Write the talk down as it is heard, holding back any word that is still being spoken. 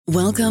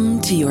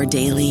Welcome to your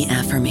daily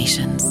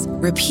affirmations.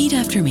 Repeat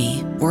after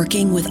me.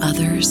 Working with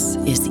others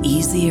is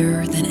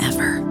easier than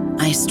ever.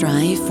 I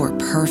strive for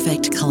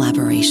perfect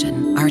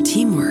collaboration. Our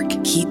teamwork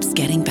keeps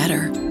getting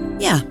better.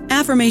 Yeah,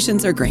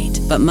 affirmations are great,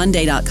 but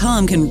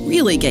Monday.com can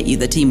really get you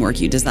the teamwork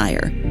you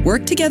desire.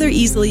 Work together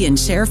easily and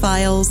share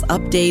files,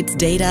 updates,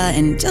 data,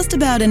 and just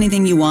about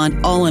anything you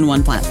want all in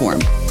one platform.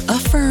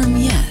 Affirm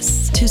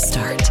yes to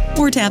start,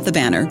 or tap the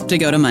banner to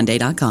go to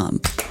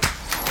Monday.com.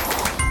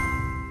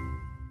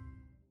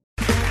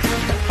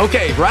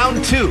 Okay,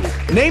 round two.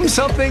 Name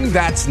something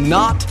that's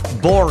not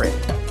boring.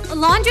 A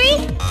laundry?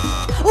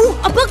 Ooh,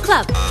 a book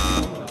club.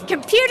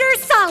 Computer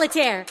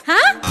solitaire,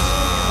 huh?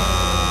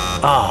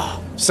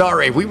 Ah,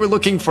 sorry, we were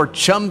looking for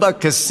Chumba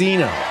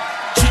Casino.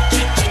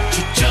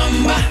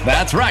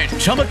 That's right,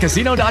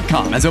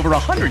 ChumbaCasino.com has over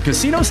 100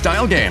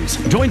 casino-style games.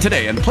 Join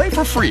today and play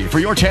for free for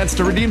your chance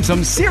to redeem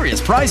some serious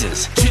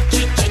prizes.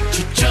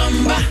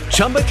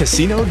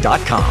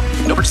 ChumbaCasino.com.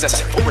 No purchase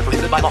necessary. Void where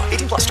prohibited by law.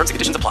 18+ terms and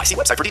conditions apply. See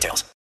website for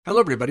details. Hello,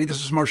 everybody.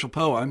 This is Marshall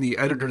Poe. I'm the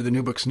editor of the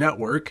New Books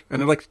Network,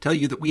 and I'd like to tell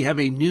you that we have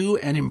a new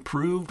and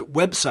improved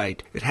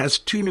website. It has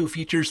two new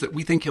features that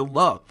we think you'll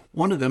love.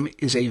 One of them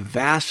is a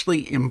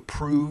vastly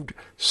improved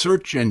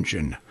search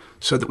engine,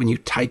 so that when you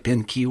type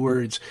in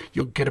keywords,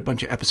 you'll get a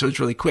bunch of episodes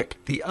really quick.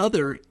 The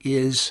other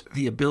is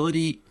the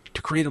ability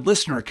to create a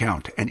listener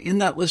account. And in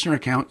that listener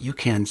account, you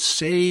can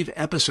save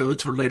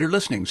episodes for later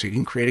listening. So you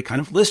can create a kind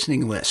of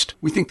listening list.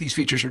 We think these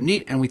features are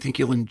neat, and we think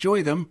you'll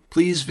enjoy them.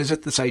 Please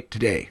visit the site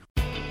today.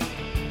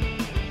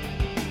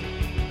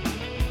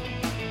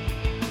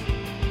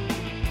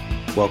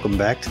 Welcome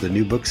back to the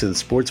New Books in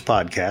Sports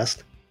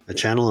podcast, a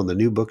channel on the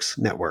New Books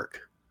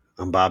Network.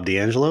 I'm Bob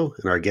D'Angelo,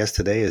 and our guest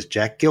today is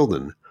Jack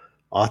Gilden,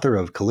 author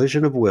of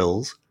Collision of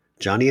Wills,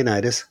 Johnny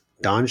Unitas,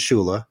 Don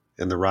Shula,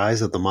 and the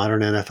Rise of the Modern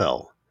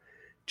NFL.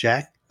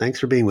 Jack, thanks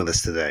for being with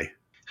us today.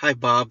 Hi,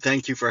 Bob.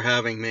 Thank you for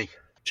having me.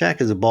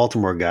 Jack is a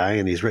Baltimore guy,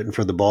 and he's written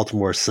for the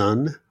Baltimore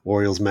Sun,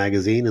 Orioles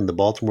Magazine, and the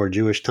Baltimore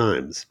Jewish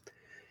Times.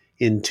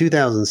 In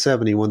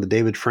 2007, he won the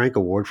David Frank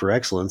Award for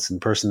Excellence in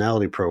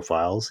Personality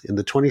Profiles in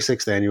the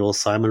 26th Annual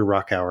Simon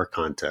Rockower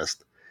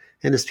Contest,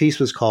 and his piece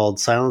was called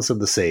Silence of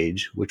the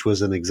Sage, which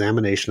was an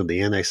examination of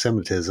the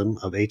anti-Semitism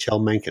of H.L.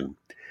 Mencken.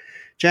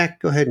 Jack,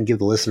 go ahead and give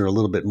the listener a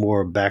little bit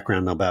more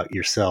background about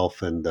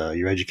yourself and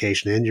your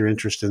education and your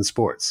interest in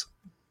sports.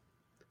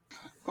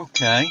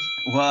 Okay.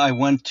 Well, I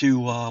went to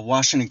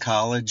Washington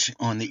College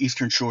on the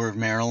Eastern Shore of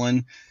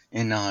Maryland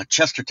in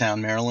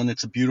Chestertown, Maryland.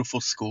 It's a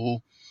beautiful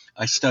school.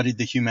 I studied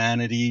the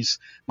humanities.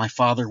 My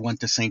father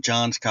went to St.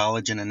 John's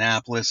College in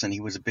Annapolis, and he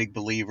was a big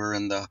believer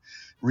in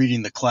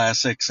reading the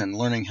classics and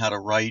learning how to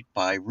write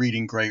by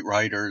reading great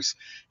writers.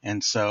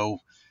 And so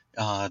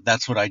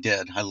that's what I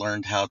did. I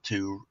learned how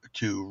to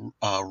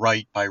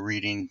write by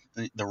reading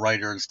the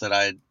writers that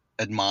I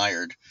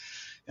admired.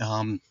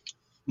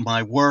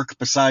 My work,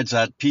 besides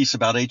that piece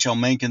about H.L.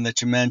 Mencken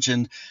that you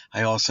mentioned,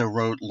 I also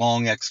wrote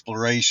long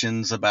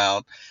explorations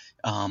about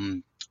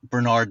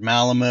Bernard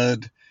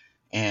Malamud,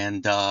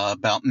 and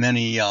about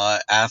many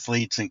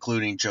athletes,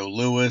 including Joe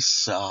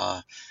Louis,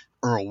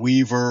 Earl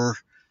Weaver,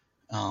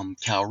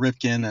 Cal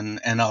Ripken,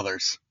 and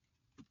others.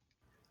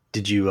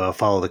 Did you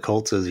follow the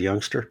Colts as a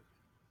youngster?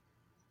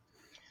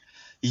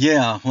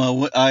 Yeah,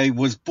 well, I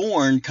was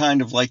born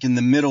kind of like in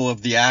the middle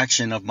of the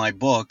action of my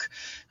book,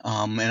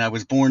 and I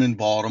was born in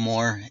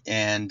Baltimore,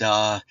 and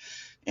when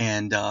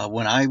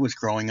I was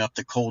growing up,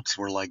 the Colts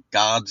were like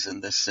gods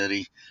in this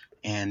city,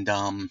 and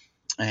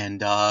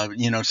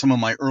some of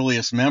my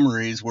earliest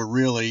memories were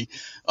really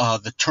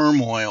the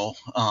turmoil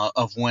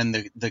of when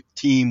the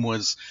team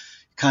was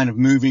kind of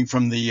moving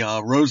from the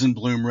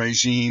Rosenblum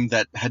regime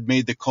that had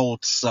made the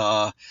Colts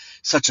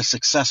such a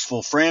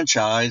successful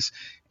franchise,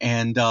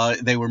 and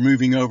they were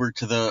moving over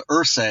to the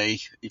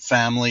Irsay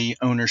family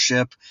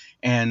ownership,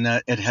 and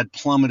it had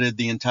plummeted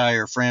the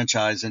entire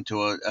franchise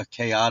into a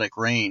chaotic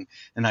reign.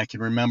 And I can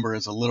remember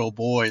as a little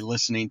boy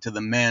listening to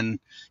the men,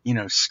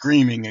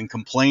 screaming and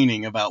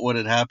complaining about what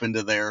had happened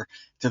to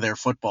their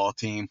football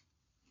team.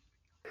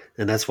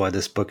 And that's why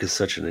this book is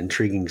such an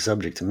intriguing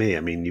subject to me. I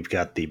mean, you've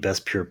got the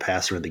best pure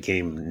passer of the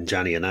game,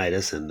 Johnny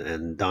Unitas,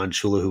 and Don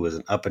Shula, who was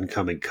an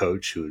up-and-coming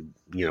coach who,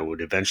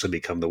 would eventually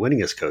become the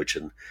winningest coach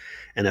in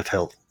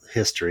NFL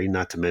history,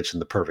 not to mention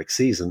the perfect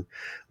season.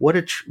 What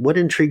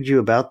intrigued you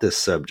about this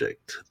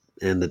subject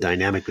and the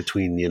dynamic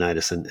between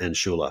Unitas and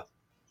Shula?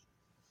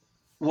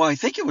 Well, I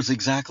think it was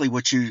exactly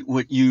what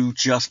you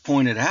just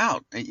pointed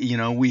out.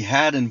 We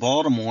had in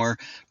Baltimore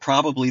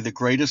probably the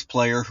greatest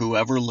player who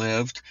ever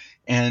lived,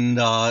 and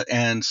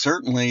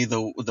certainly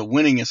the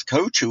winningest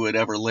coach who had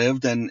ever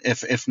lived, and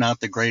if not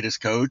the greatest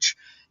coach.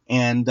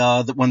 And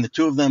when the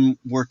two of them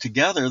were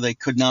together, they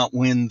could not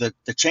win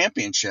the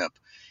championship.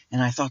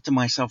 And I thought to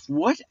myself,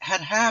 what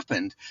had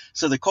happened?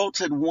 So the Colts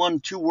had won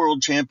 2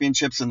 world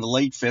championships in the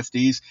late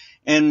 50s,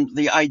 and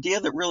the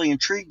idea that really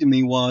intrigued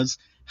me was,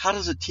 how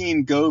does a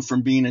team go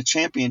from being a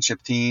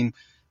championship team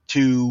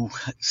to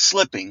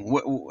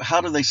slipping? How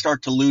do they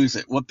start to lose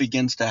it? What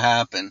begins to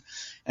happen?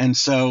 And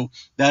so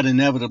that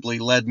inevitably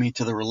led me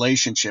to the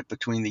relationship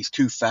between these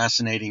two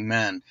fascinating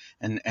men.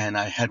 And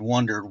I had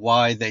wondered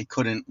why they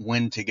couldn't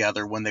win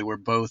together when they were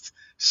both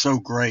so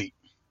great.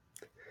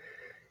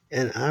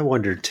 And I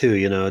wondered too,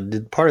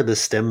 did part of this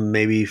stem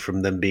maybe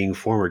from them being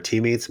former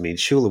teammates? I mean,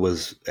 Shula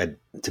was,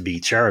 to be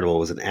charitable,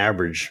 was an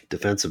average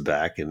defensive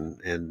back,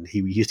 and he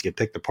used to get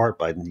picked apart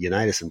by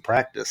Unitas in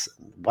practice.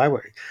 Why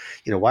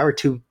were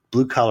two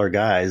blue collar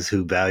guys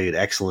who valued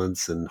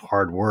excellence and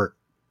hard work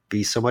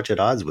be so much at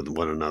odds with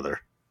one another?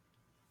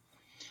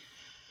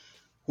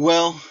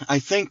 Well, I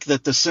think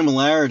that the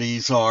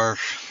similarities are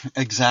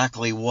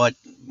exactly what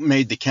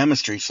made the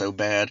chemistry so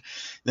bad.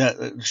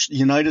 That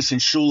Unitas and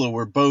Shula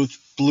were both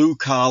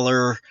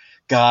blue-collar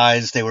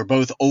guys. They were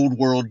both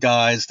old-world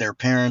guys. Their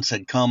parents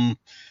had come,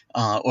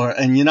 or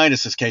in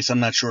Unitas' case, I'm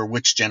not sure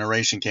which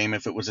generation came,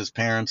 if it was his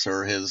parents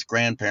or his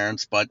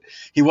grandparents, but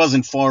he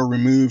wasn't far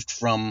removed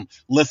from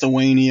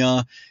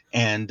Lithuania.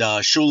 And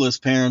Shula's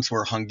parents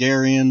were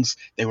Hungarians.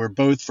 They were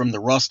both from the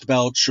Rust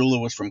Belt. Shula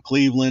was from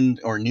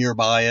Cleveland or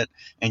nearby it,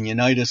 and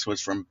Unitas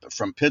was from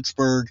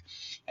Pittsburgh.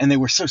 And they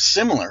were so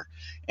similar.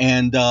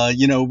 And,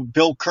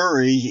 Bill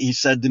Curry, he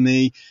said to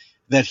me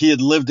that he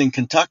had lived in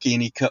Kentucky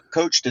and he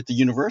coached at the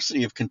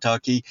University of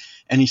Kentucky.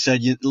 And he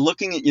said,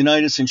 looking at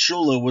Unitas and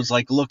Shula was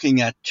like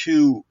looking at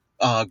two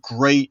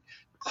great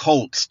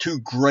colts, two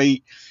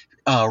great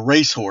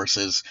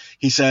racehorses.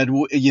 He said,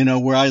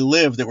 where I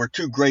lived, there were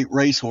two great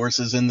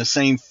racehorses in the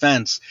same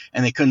fence,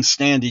 and they couldn't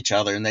stand each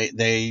other, and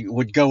they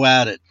would go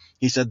at it.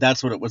 He said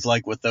that's what it was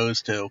like with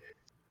those two.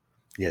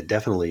 Yeah,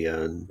 definitely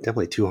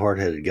two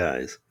hard-headed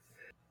guys.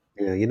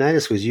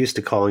 Unitas was used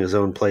to calling his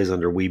own plays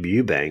under Weeb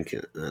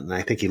Ewbank, and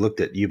I think he looked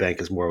at Ewbank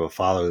as more of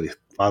a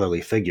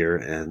fatherly figure.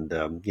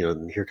 And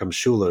here comes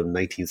Shula in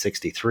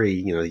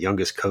 1963. The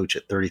youngest coach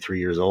at 33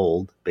 years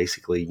old,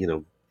 basically,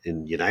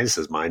 in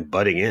Unitas's mind,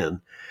 butting in,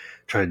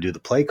 trying to do the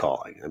play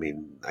calling. I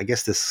mean, I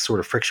guess this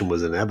sort of friction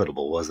was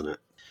inevitable, wasn't it?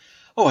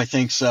 Oh, I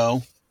think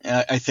so.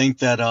 I think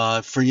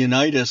that for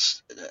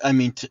Unitas, I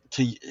mean,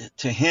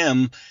 to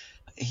him,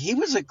 he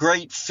was a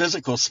great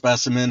physical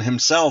specimen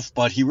himself,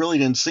 but he really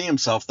didn't see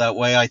himself that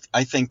way.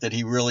 I think that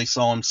he really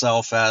saw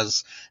himself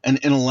as an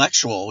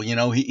intellectual.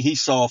 He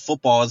saw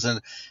football as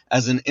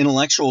an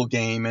intellectual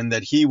game, and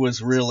that he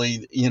was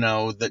really,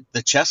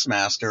 the chess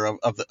master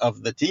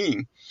of the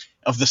team,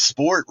 of the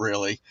sport,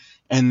 really.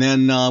 And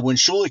then when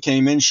Shula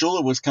came in,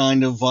 Shula was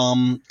kind of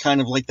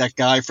like that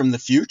guy from the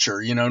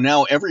future.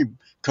 Now every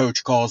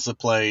coach calls the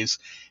plays,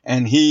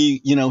 and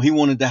he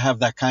wanted to have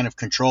that kind of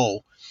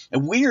control.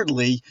 And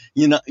weirdly,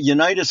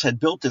 Unitas had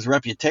built his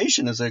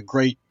reputation as a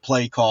great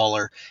play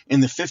caller.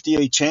 In the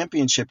 '58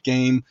 championship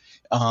game,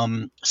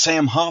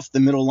 Sam Huff, the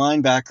middle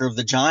linebacker of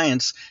the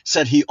Giants,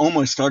 said he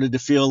almost started to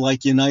feel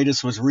like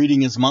Unitas was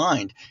reading his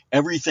mind.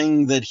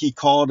 Everything that he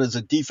called as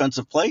a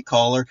defensive play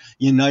caller,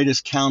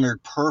 Unitas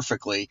countered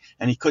perfectly,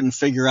 and he couldn't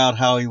figure out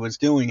how he was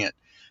doing it.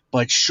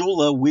 But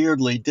Shula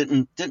weirdly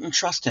didn't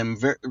trust him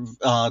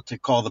to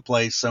call the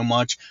plays so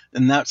much,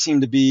 and that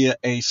seemed to be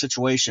a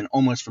situation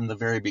almost from the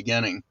very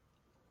beginning.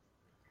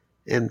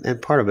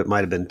 And part of it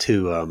might have been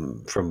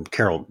too from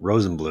Carroll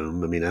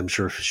Rosenblum. I mean, I'm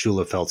sure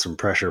Shula felt some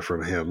pressure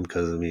from him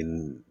because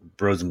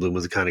Rosenblum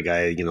was the kind of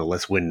guy,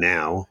 let's win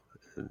now,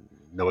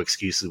 no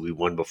excuses, we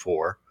won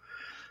before.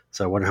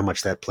 So I wonder how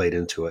much that played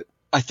into it.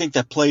 I think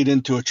that played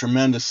into it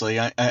tremendously.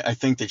 I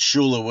think that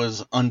Shula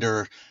was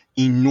under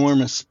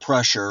enormous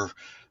pressure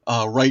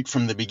right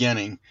from the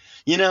beginning.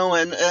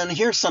 And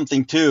here's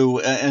something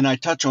too, and I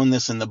touch on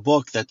this in the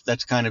book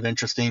that's kind of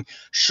interesting.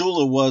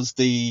 Shula was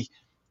the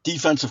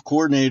defensive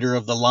coordinator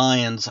of the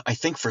Lions, I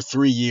think, for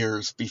 3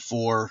 years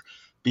before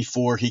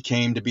he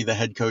came to be the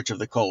head coach of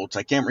the Colts.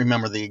 I can't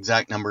remember the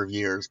exact number of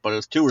years, but it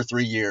was 2 or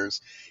 3 years.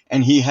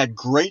 And he had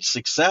great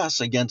success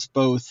against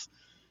both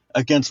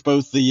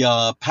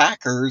the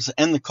Packers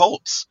and the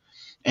Colts.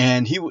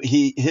 And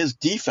his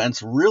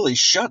defense really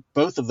shut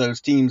both of those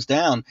teams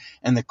down.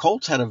 And the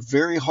Colts had a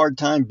very hard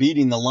time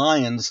beating the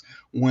Lions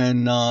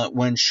when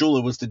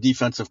Shula was the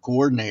defensive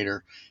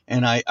coordinator.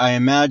 And I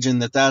imagine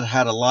that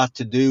had a lot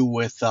to do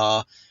with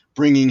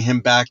bringing him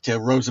back to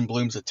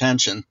Rosenblum's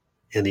attention.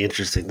 And the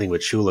interesting thing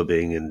with Shula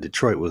being in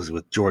Detroit was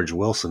with George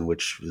Wilson,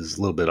 which is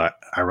a little bit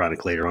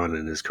ironic later on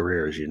in his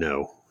career, as you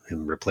know,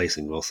 him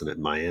replacing Wilson at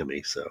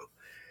Miami. So.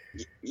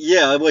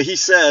 Yeah, well, he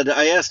said,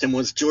 I asked him,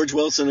 was George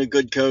Wilson a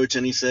good coach?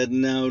 And he said,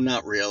 no,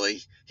 not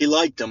really. He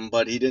liked him,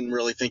 but he didn't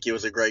really think he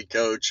was a great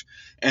coach.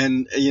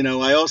 And,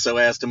 I also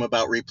asked him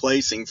about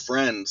replacing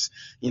friends,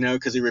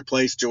 because he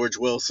replaced George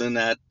Wilson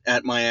at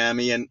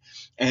Miami, and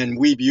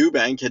Weeb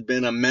Ewbank had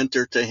been a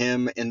mentor to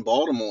him in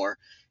Baltimore.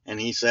 And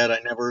he said, I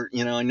never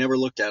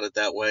looked at it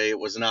that way. It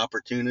was an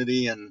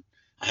opportunity, and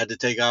I had to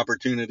take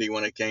opportunity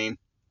when it came.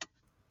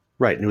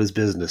 Right, and it was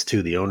business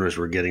too. The owners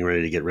were getting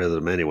ready to get rid of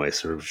them anyway.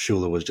 So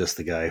Shula was just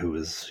the guy who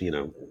was,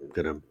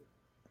 going to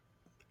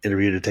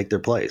interview to take their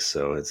place.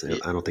 So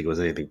I don't think it was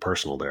anything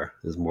personal there.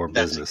 It was more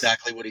business. That's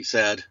exactly what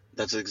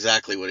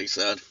he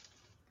said.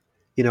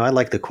 I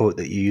like the quote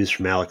that you used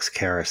from Alex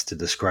Karras to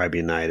describe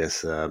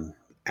Unitas.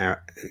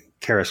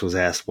 Karras was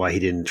asked why he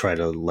didn't try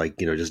to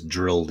just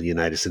drill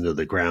Unitas into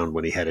the ground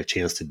when he had a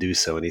chance to do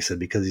so. And he said,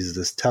 because he's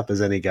as tough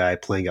as any guy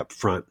playing up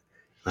front.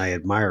 And I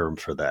admire him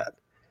for that.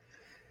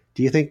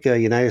 Do you think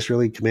Unitas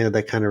really commanded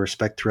that kind of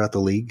respect throughout the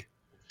league?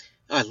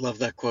 I love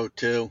that quote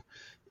too.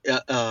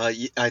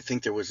 I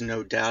think there was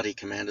no doubt he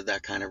commanded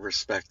that kind of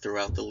respect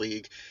throughout the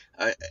league.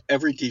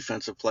 Every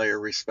defensive player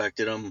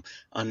respected him.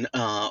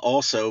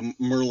 Also,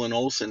 Merlin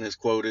Olsen is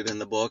quoted in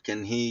the book,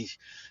 and he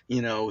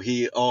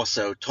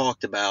also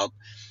talked about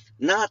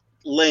not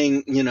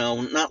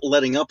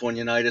letting up on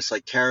Unitas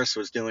like Karras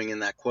was doing in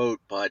that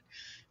quote, but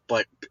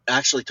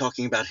actually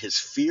talking about his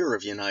fear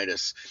of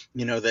Unitas,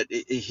 that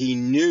he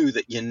knew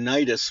that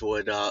Unitas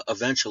would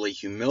eventually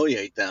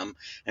humiliate them.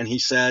 And he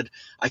said,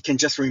 I can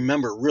just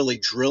remember really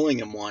drilling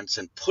him once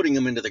and putting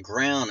him into the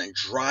ground and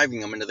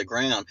driving him into the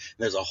ground.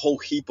 There's a whole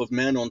heap of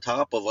men on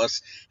top of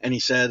us. And he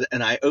said,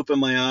 and I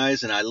opened my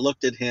eyes and I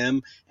looked at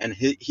him, and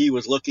he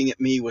was looking at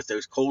me with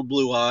those cold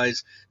blue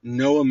eyes,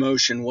 no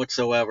emotion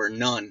whatsoever,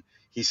 none.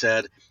 He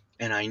said,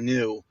 and I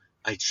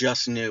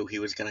just knew he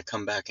was going to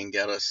come back and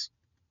get us.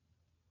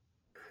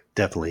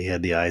 Definitely, he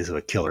had the eyes of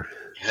a killer.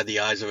 Had the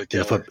eyes of a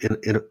killer.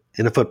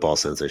 In a football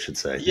sense, I should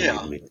say. Yeah.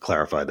 Let me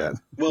clarify that.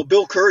 Well,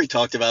 Bill Curry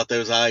talked about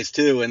those eyes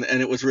too, and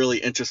it was really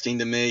interesting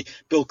to me.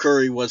 Bill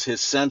Curry was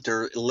his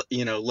center,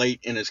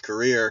 late in his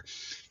career,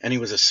 and he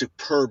was a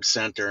superb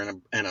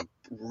center and a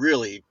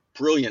really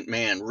brilliant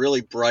man, really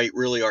bright,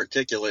 really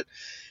articulate.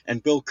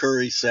 And Bill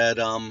Curry said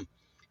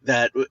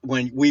that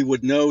when we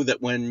would know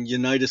that when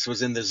Unitas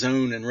was in the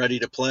zone and ready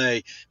to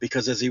play,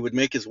 because as he would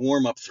make his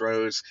warm-up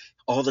throws,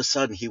 all of a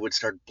sudden he would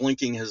start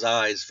blinking his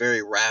eyes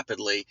very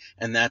rapidly,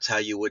 and that's how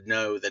you would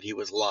know that he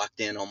was locked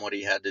in on what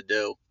he had to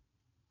do.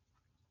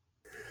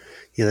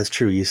 Yeah, that's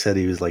true. You said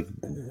he was like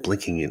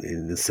blinking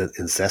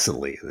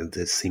incessantly.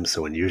 It seems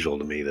so unusual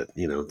to me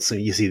that, so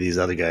you see these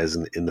other guys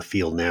in the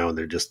field now, and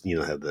they're just,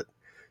 have that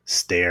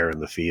stare in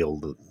the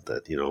field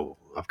that,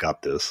 I've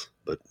got this.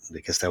 But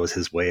I guess that was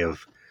his way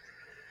of,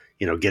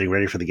 getting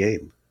ready for the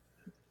game.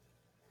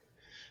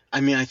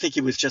 I mean, I think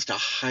he was just a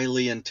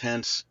highly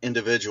intense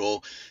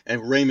individual.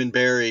 And Raymond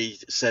Berry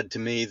said to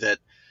me that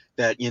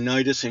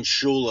Unitas and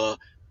Shula,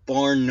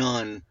 bar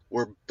none,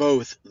 were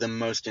both the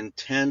most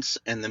intense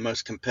and the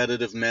most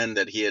competitive men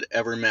that he had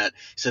ever met.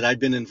 He said, I'd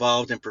been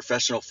involved in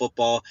professional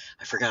football.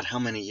 I forgot how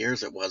many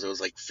years it was. It was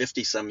like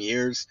 50 some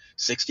years,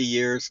 60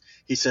 years.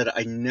 He said,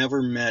 I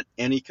never met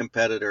any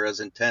competitor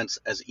as intense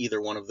as either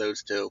one of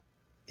those two.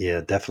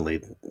 Yeah,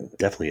 definitely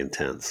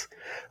intense.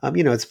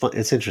 It's fun.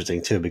 It's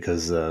interesting too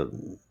because of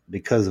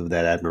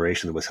that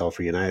admiration that was held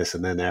for Unitas,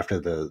 and then after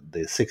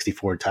the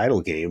 '64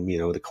 title game,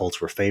 the Colts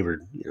were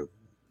favored,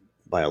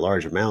 by a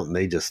large amount, and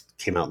they just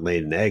came out and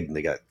laid an egg, and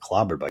they got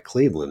clobbered by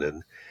Cleveland,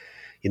 and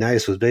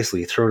Unitas was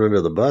basically thrown under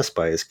the bus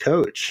by his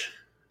coach.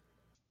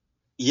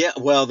 Yeah,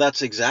 well,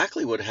 that's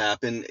exactly what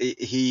happened.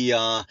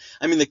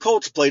 The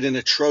Colts played an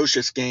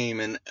atrocious game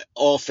in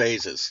all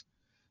phases,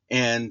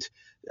 and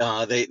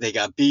they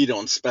got beat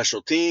on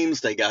special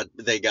teams, they got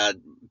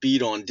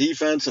beat on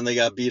defense, and they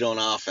got beat on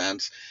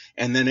offense.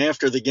 And then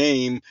after the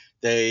game,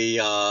 they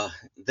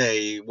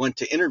went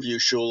to interview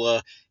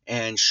Shula,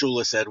 and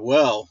Shula said,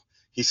 well,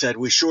 he said,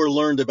 we sure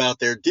learned about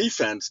their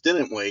defense,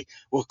 didn't we?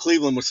 Well,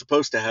 Cleveland was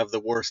supposed to have the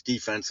worst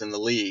defense in the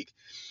league.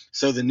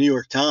 So the New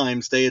York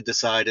Times, they had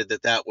decided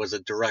that was a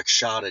direct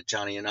shot at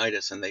Johnny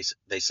Unitas, and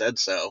they said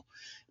so.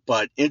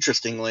 But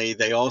interestingly,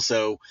 they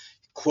also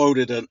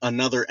quoted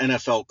another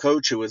NFL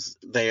coach who was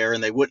there,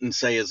 and they wouldn't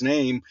say his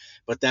name,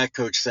 but that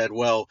coach said,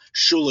 well,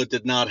 Shula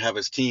did not have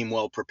his team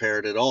well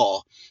prepared at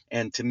all.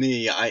 And to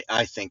me,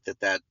 I think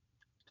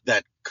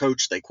that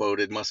coach they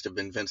quoted must have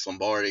been Vince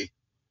Lombardi.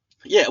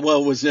 Yeah,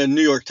 well, it was the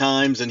New York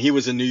Times, and he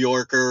was a New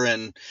Yorker,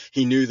 and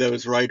he knew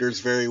those writers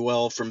very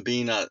well from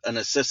being an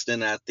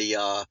assistant at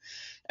the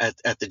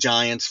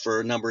Giants for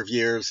a number of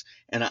years,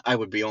 and I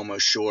would be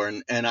almost sure.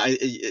 And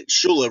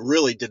Shula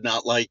really did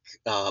not like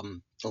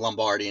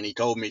Lombardi, and he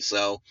told me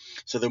so.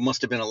 So there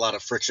must have been a lot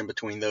of friction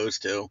between those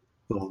two.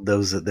 Well,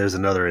 there's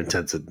another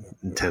intense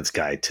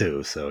guy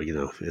too. So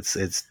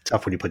it's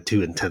tough when you put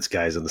two intense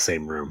guys in the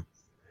same room.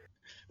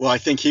 Well, I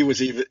think he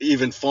was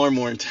even far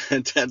more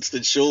intense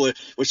than Shula.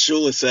 What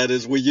Shula said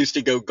is, we used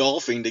to go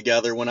golfing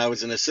together when I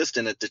was an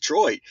assistant at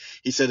Detroit.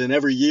 He said, and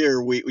every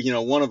year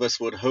one of us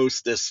would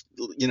host this,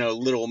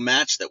 little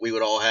match that we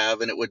would all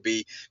have, and it would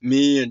be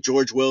me and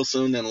George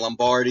Wilson and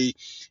Lombardi.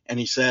 And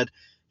he said,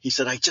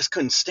 I just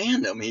couldn't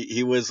stand him.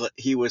 He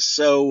was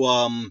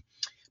so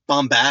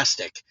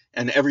bombastic,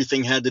 and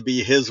everything had to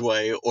be his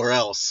way or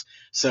else.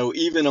 So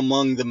even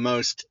among the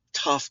most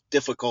tough,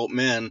 difficult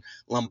men,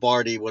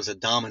 Lombardi was a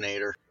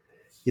dominator.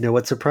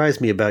 What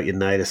surprised me about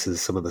Unitas is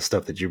some of the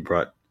stuff that you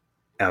brought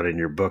out in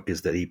your book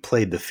is that he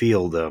played the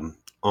field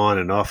on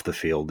and off the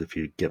field, if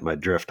you get my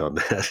drift on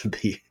that.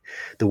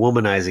 The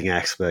womanizing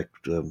aspect,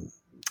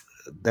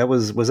 that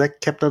was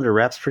that kept under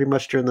wraps pretty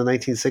much during the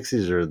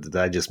 1960s, or did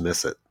I just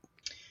miss it?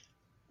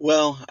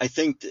 Well, I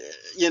think,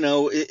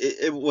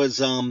 it was,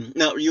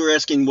 now you were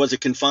asking, was it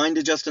confined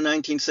to just the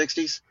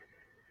 1960s?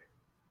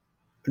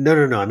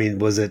 No. I mean,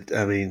 was it?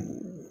 I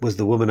mean, was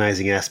the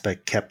womanizing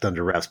aspect kept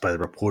under wraps by the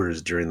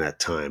reporters during that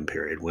time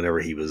period? Whenever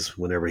he was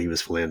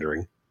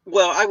philandering.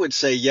 Well, I would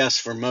say yes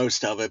for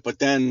most of it, but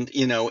then,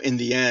 in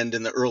the end,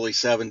 in the early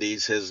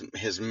 70s,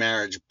 his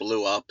marriage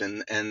blew up,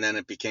 and then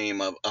it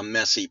became a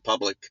messy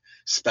public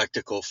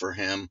spectacle for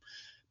him.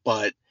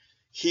 But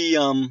he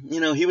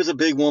was a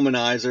big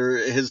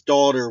womanizer. His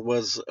daughter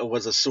was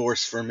a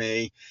source for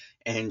me,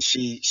 and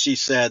she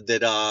said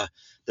that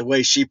the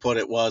way she put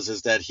it was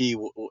is that he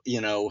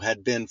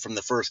had been from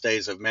the first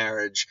days of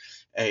marriage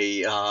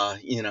a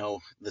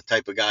the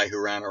type of guy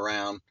who ran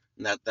around.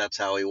 And that's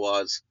how he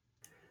was.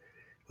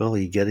 Well,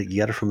 you get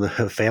it from the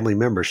family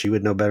member. She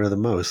would know better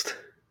than most.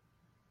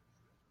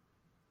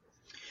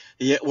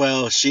 Yeah,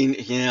 well,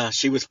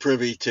 she was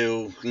privy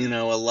to,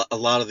 a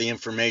lot of the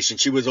information.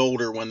 She was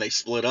older when they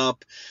split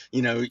up,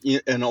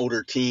 an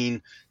older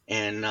teen,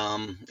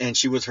 and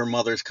she was her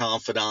mother's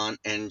confidant,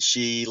 and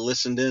she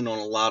listened in on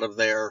a lot of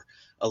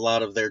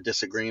their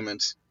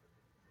disagreements.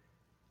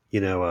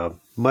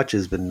 Much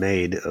has been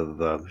made of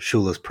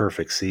Shula's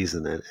perfect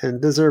season, and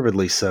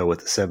deservedly so with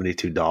the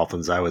 72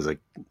 Dolphins. I was a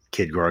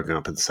kid growing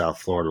up in South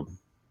Florida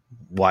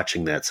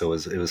watching that, so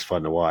it was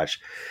fun to watch.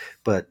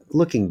 But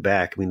looking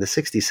back, I mean, the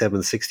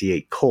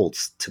 67-68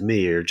 Colts, to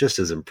me, are just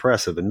as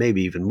impressive, and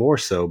maybe even more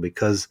so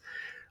because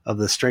of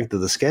the strength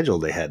of the schedule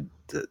they had,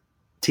 the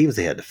teams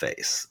they had to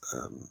face.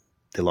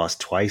 They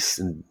lost twice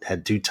and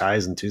had 2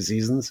 ties in 2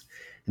 seasons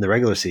in the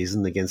regular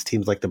season against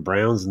teams like the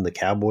Browns and the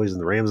Cowboys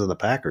and the Rams and the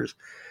Packers.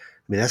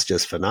 I mean, that's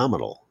just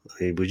phenomenal.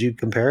 I mean, would you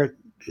compare it?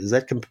 Is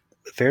that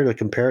fair to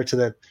compare it to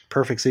that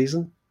perfect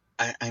season?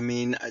 I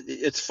mean,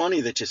 it's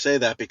funny that you say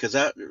that because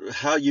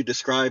how you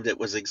described it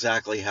was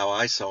exactly how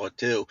I saw it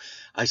too.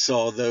 I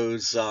saw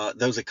those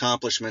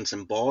accomplishments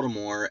in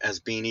Baltimore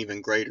as being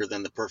even greater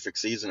than the perfect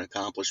season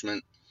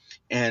accomplishment,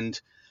 and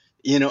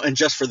and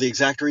just for the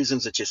exact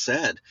reasons that you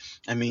said.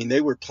 I mean, they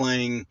were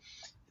playing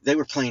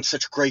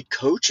such great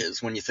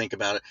coaches when you think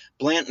about it.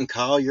 Blanton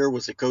Collier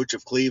was the coach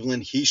of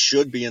Cleveland. He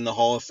should be in the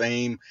Hall of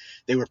Fame.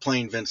 They were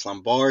playing Vince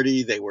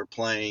Lombardi. They were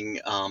playing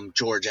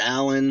George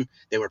Allen.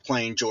 They were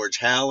playing George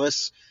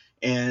Halas.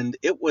 And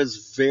it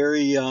was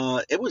very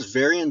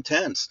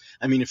intense.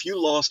 I mean, if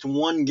you lost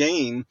one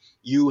game,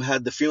 you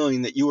had the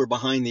feeling that you were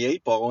behind the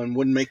 8 ball and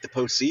wouldn't make the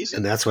postseason.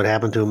 And that's what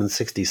happened to them in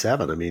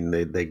 '67. I mean,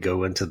 they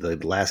go into the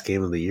last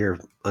game of the year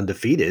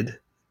undefeated,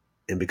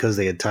 and because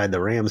they had tied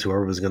the Rams,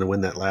 whoever was going to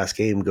win that last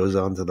game goes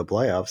on to the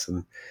playoffs,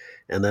 and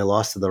they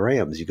lost to the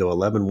Rams. You go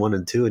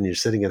 11-1-2, and you're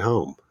sitting at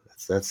home.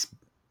 That's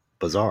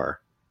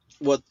bizarre.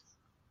 What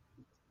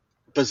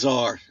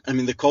bizarre. I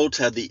mean, the Colts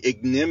had the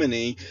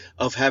ignominy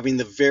of having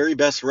the very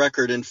best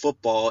record in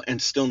football and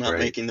still not Right.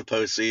 making the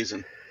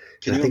postseason.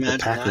 Can And I you think the imagine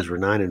Packers that? were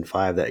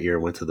 9-5 that year,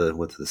 and went to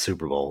the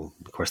Super Bowl.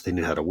 Of course, they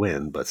knew how to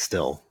win, but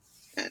still.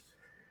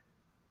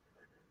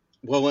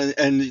 Well,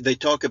 and they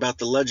talk about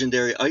the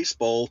legendary Ice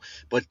Bowl,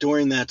 but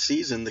during that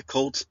season, the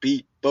Colts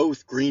beat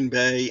both Green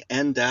Bay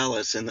and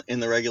Dallas in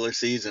the regular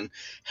season,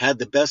 had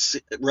the best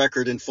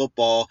record in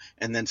football,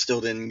 and then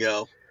still didn't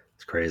go.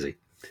 It's crazy.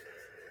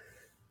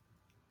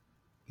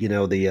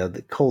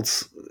 The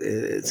Colts.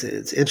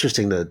 It's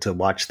interesting to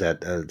watch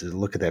that, to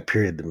look at that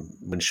period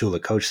when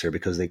Shula coached there,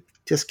 because they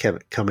just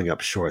kept coming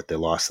up short. They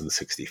lost in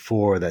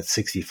 '64, that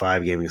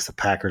 '65 game against the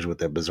Packers with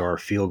that bizarre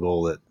field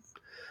goal that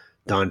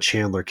Don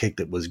Chandler kicked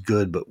that was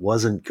good but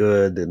wasn't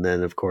good, and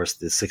then of course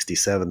the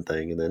 '67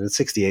 thing, and then in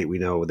 '68 we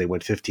know they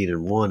went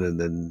 15-1 and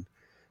then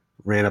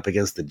ran up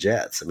against the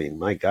Jets. I mean,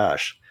 my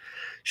gosh,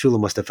 Shula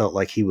must have felt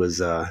like he was,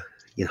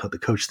 the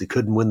coach that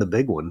couldn't win the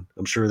big one.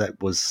 I'm sure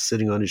that was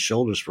sitting on his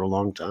shoulders for a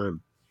long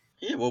time.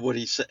 Yeah, well, what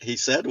he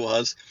said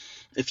was,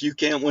 if you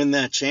can't win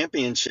that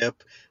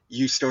championship,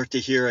 you start to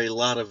hear a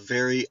lot of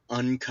very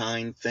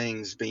unkind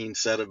things being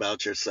said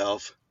about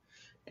yourself.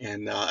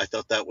 And I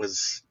thought that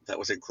was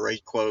a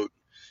great quote.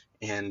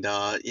 And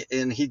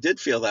he did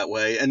feel that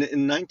way. And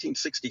in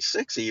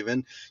 1966,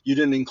 even, you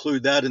didn't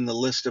include that in the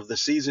list of the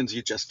seasons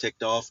you just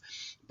ticked off.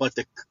 But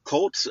the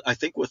Colts, I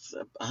think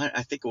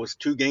it was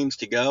 2 games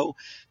to go,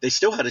 they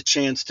still had a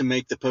chance to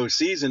make the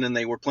postseason, and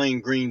they were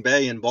playing Green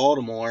Bay and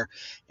Baltimore.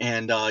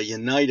 And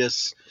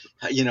Unitas,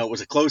 it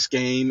was a close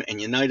game,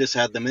 and Unitas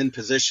had them in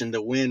position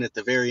to win at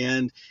the very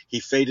end.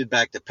 He faded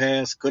back to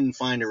pass, couldn't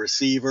find a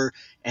receiver,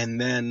 and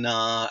then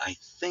I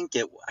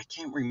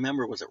can't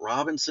remember, was it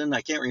Robinson?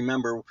 I can't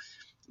remember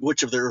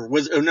which of their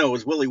was. Oh no, it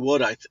was Willie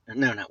Wood.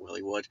 No, not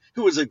Willie Wood.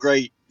 Who was the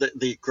great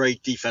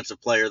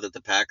defensive player that the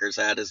Packers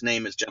had? His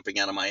name is jumping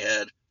out of my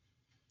head.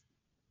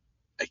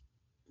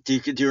 Do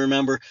you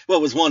remember? Well,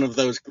 it was one of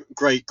those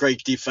great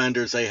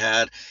defenders they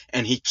had,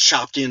 and he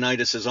chopped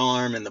Unitas's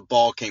arm, and the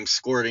ball came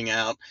squirting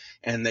out,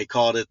 and they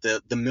called it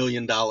the $1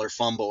 million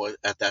fumble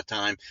at that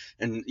time.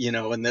 And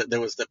there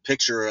was the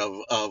picture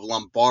of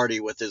Lombardi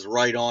with his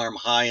right arm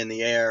high in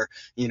the air,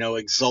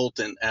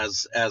 exultant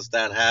as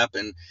that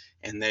happened.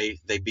 And they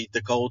beat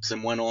the Colts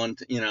and went on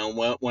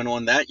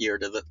that year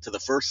to the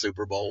first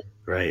Super Bowl.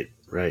 Right.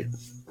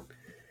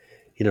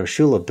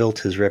 Shula built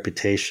his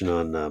reputation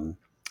on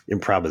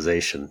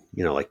improvisation,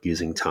 like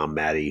using Tom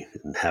Matty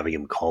and having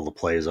him call the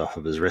plays off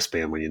of his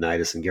wristband when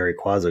Unitas and Gary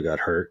Quazzo got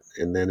hurt.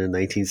 And then in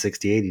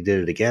 1968, he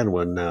did it again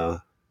when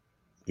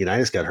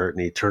Unitas got hurt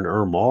and he turned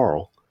Earl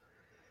Morrall.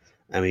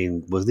 I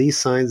mean, was these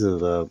signs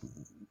of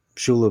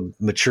Shula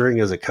maturing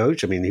as a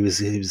coach? I mean, he was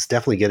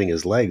definitely getting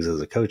his legs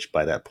as a coach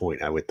by that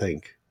point, I would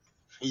think.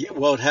 Yeah,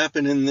 well, it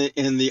happened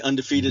in the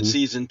undefeated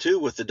season too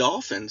with the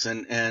Dolphins,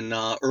 and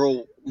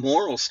Earl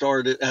Morrall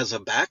started as a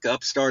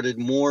backup, started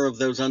more of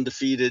those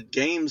undefeated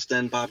games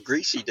than Bob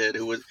Greasy did,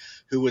 who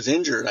was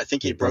injured. I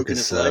think he broke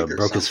his leg or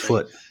broke something. His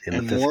foot in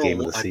the fifth Morrall, game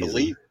of the season. I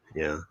believe,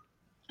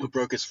 who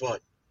broke his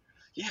foot.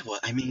 Yeah, well,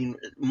 I mean,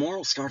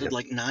 Morrall started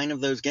like 9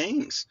 of those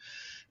games.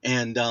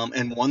 And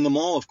won them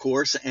all, of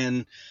course.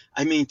 And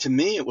I mean, to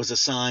me, it was a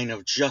sign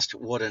of just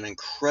what an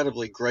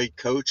incredibly great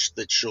coach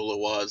that Shula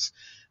was.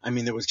 I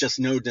mean, there was just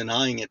no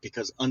denying it,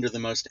 because under the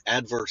most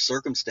adverse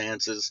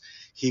circumstances,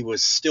 he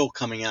was still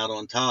coming out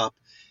on top.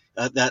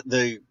 That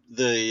the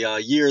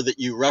year that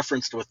you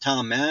referenced with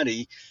Tom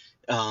Matty,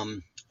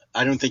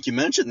 I don't think you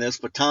mentioned this,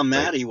 but Tom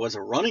Matty was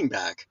a running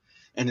back,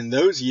 and in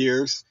those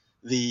years,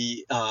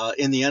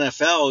 in the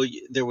NFL,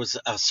 there was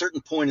a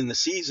certain point in the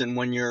season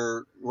when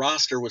your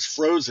roster was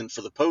frozen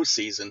for the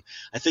postseason.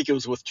 I think it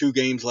was with 2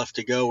 games left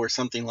to go or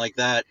something like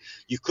that.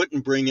 You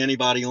couldn't bring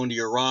anybody onto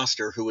your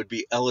roster who would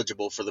be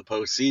eligible for the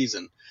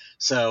postseason.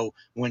 So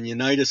when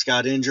Unitas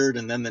got injured,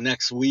 and then the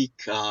next week,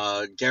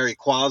 Gary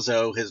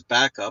Quazzo, his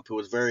backup, who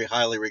was very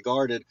highly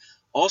regarded,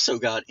 also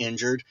got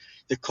injured,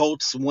 the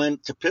Colts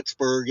went to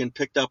Pittsburgh and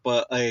picked up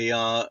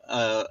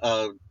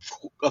a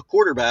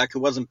quarterback who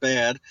wasn't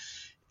bad.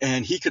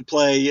 And he could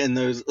play in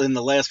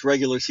the last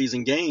regular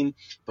season game,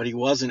 but he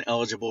wasn't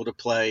eligible to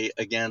play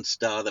against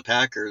the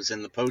Packers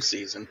in the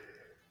postseason.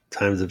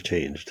 Times have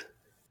changed.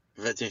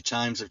 The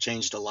times have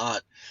changed a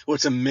lot. Well,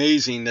 it's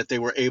amazing that they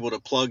were able to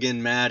plug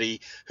in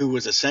Matty, who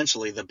was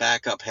essentially the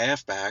backup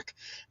halfback.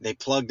 They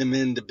plugged him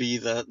in to be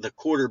the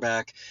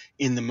quarterback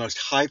in the most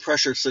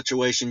high-pressure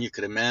situation you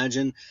could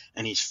imagine,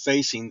 and he's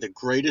facing the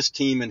greatest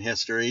team in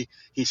history.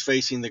 He's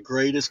facing the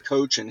greatest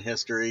coach in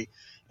history.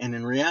 And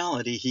in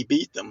reality, he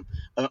beat them.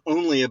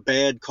 Only a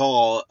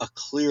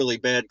clearly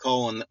bad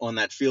call on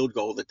that field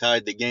goal that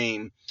tied the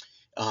game,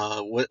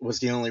 was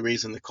the only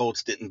reason the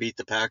Colts didn't beat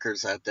the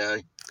Packers that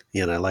day.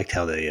 Yeah, and I liked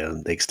how they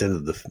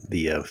extended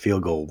the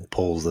field goal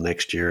polls the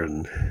next year,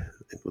 and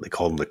they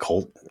called them the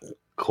Colt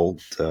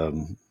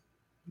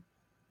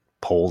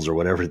polls, or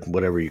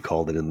whatever you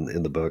called it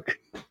in the book.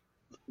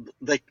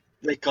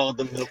 They called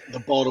them the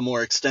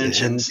Baltimore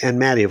extensions. And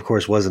Matty, of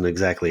course, wasn't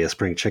exactly a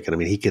spring chicken. I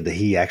mean,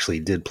 he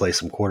actually did play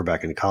some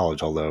quarterback in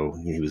college, although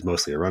he was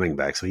mostly a running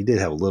back. So he did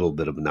have a little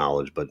bit of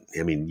knowledge. But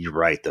I mean, you're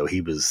right, though.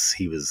 He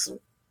was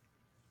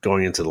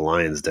going into the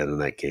Lions' den in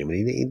that game,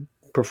 and he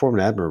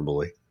performed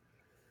admirably.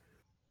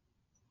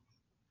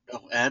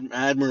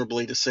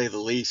 Admirably, to say the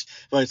least.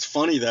 But it's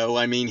funny, though.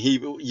 I mean,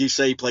 you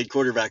say he played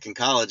quarterback in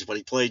college, but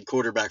he played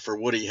quarterback for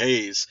Woody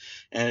Hayes,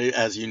 and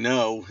as you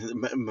know,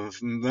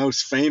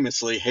 most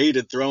famously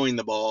hated throwing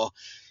the ball.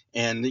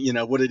 And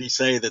what did he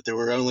say? That there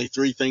were only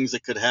 3 things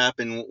that could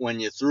happen when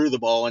you threw the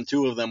ball, and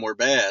 2 of them were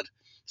bad.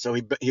 So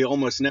he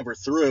almost never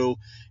threw.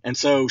 And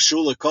so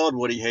Shula called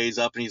Woody Hayes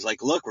up, and he's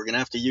like, "Look, we're going to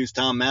have to use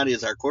Tom Matty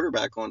as our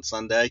quarterback on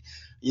Sunday.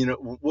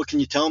 What can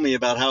you tell me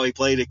about how he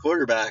played at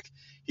quarterback?"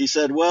 He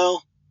said,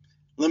 "Well,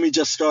 let me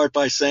just start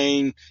by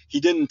saying he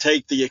didn't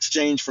take the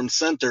exchange from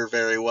center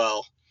very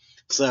well."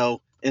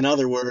 So, in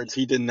other words,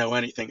 he didn't know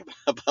anything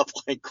about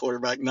playing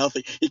quarterback.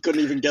 Nothing. He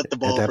couldn't even get the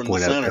ball from the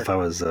center. If I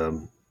was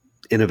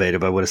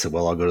innovative, I would have said,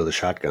 "Well, I'll go to the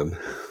shotgun."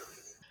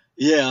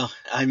 Yeah,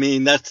 I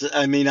mean,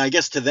 I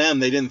guess to them,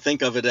 they didn't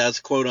think of it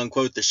as quote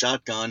unquote the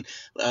shotgun.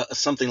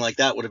 Something like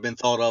that would have been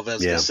thought of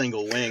as the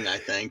single wing, I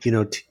think.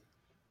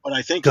 But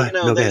I think, go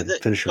ahead.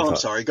 Finish your thought. I'm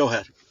sorry. Go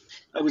ahead.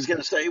 I was going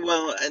to say,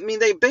 well, I mean,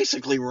 they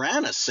basically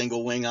ran a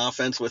single wing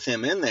offense with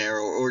him in there,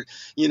 or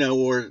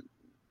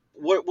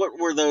what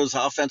were those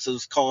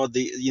offenses called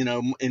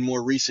in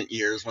more recent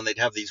years when they'd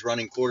have these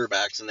running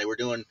quarterbacks and they were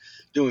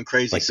doing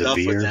crazy stuff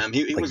with them.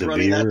 He was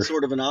running that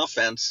sort of an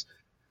offense.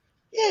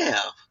 Yeah.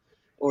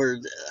 Or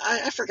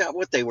I forgot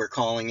what they were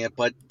calling it,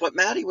 but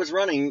Matty was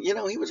running,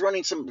 he was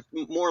running some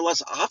more or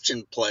less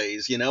option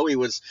plays. He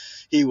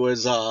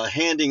was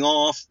handing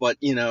off, but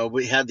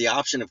we had the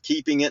option of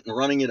keeping it and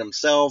running it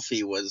himself.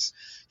 He was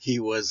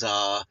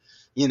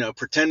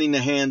pretending to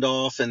hand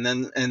off and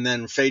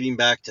then fading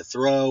back to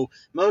throw.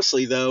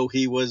 Mostly though,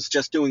 he was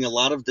just doing a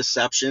lot of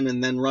deception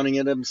and then running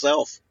it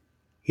himself.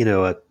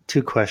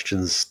 2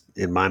 questions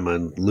in my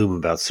mind loom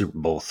about Super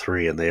Bowl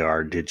III, and they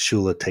are: did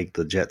Shula take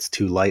the Jets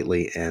too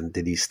lightly, and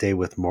did he stay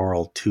with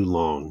Morrall too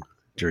long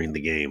during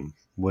the game?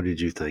 What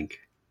did you think?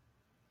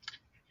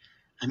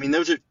 I mean,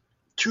 those are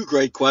 2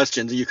 great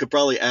questions. You could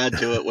probably add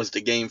to it was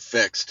the game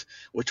fixed,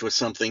 which was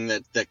something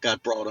that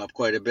got brought up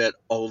quite a bit,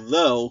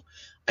 although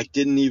I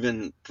didn't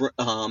even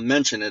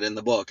mention it in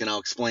the book, and I'll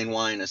explain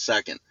why in a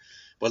second.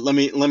 But let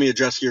me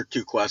address your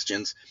 2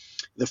 questions.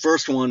 The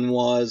first one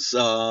was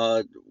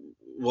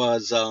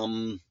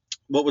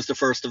what was the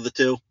first of the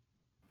 2?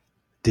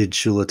 Did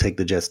Shula take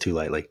the Jets too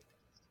lightly?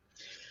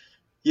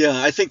 Yeah,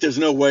 I think there's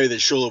no way that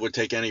Shula would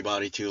take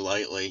anybody too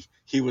lightly.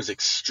 He was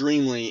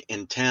extremely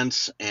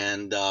intense,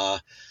 and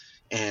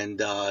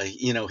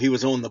he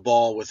was on the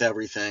ball with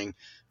everything,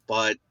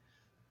 but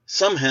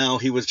somehow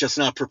he was just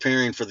not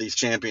preparing for these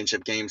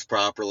championship games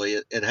properly.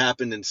 It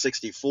happened in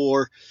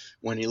 '64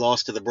 when he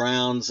lost to the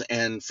Browns.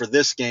 And for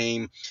this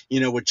game,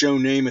 what Joe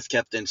Namath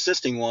kept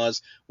insisting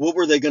was, what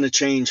were they going to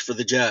change for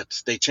the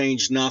Jets? They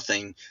changed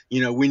nothing.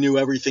 We knew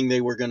everything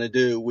they were going to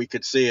do. We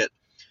could see it.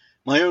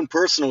 My own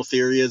personal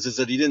theory is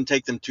that he didn't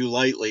take them too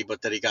lightly,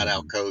 but that he got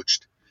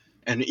outcoached.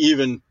 And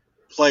even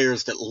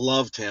players that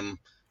loved him,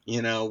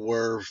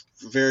 were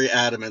very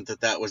adamant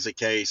that that was the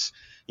case.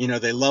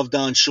 They loved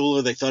Don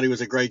Shula. They thought he was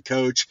a great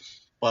coach.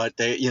 But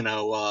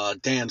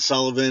Dan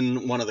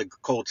Sullivan, one of the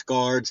Colts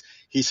guards,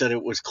 he said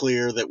it was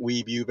clear that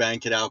Weeb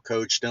Ewbank had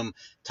outcoached him.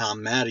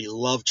 Tom Matty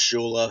loved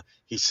Shula.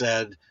 He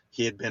said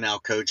he had been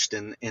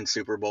outcoached in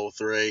Super Bowl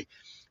III.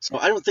 So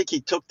I don't think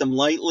he took them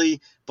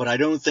lightly, but I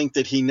don't think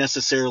that he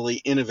necessarily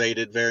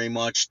innovated very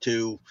much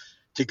to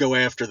go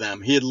after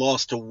them. He had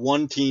lost to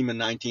one team in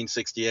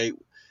 1968,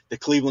 the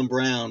Cleveland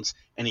Browns,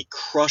 and he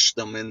crushed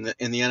them in the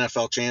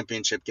NFL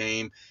championship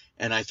game.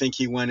 And I think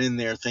he went in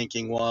there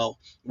thinking, well,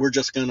 we're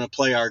just going to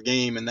play our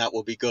game and that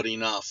will be good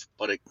enough.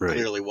 But it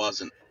clearly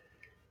wasn't.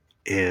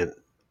 And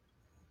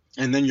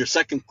then your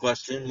second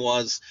question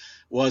was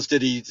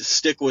did he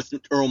stick with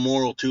Earl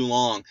Morrall too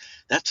long?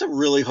 That's a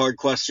really hard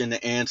question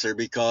to answer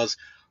because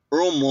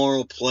Earl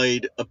Morrall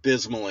played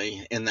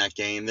abysmally in that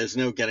game. There's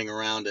no getting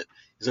around it.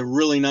 He's a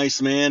really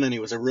nice man and he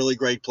was a really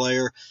great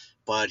player,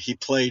 but he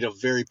played a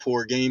very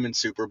poor game in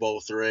Super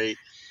Bowl III.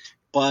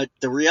 But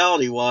the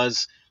reality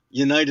was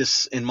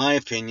Unitas, in my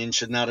opinion,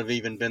 should not have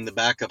even been the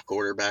backup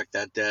quarterback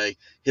that day.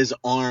 His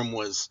arm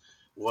was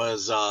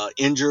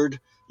injured,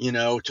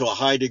 to a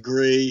high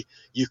degree.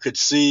 You could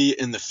see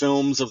in the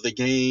films of the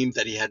game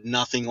that he had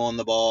nothing on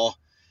the ball.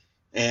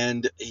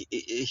 And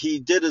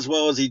he did as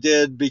well as he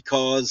did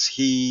because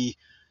he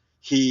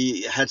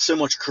had so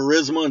much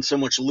charisma and so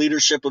much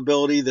leadership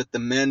ability that the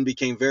men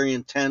became very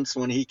intense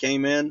when he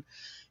came in.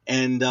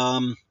 And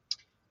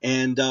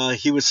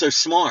he was so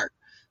smart,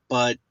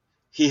 but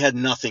he had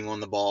nothing on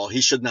the ball.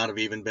 He should not have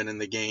even been in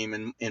the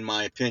game, in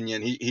my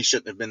opinion. He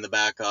shouldn't have been the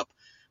backup.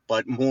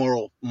 But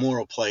Morrall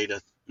played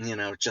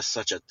just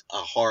such a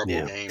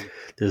horrible game.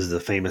 There's the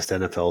famous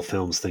NFL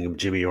Films thing of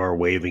Jimmy Orr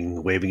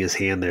waving his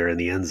hand there in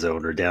the end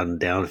zone or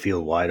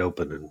downfield wide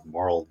open, and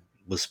Morrall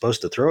was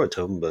supposed to throw it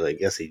to him, but I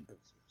guess he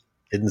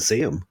didn't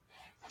see him.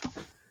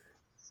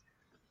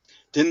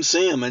 Didn't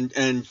see him, and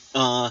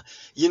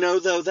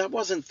though that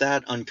wasn't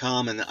that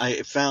uncommon.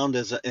 I found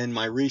in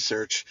my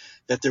research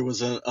that there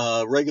was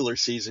a regular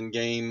season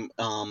game,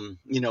 a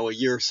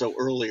year or so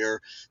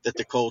earlier that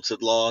the Colts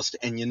had lost,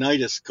 and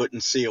Unitas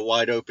couldn't see a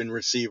wide open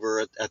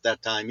receiver at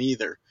that time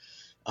either.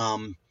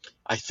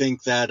 I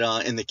think that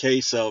in the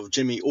case of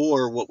Jimmy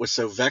Orr, what was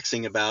so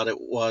vexing about it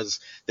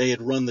was they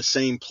had run the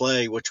same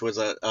play, which was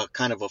a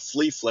kind of a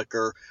flea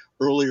flicker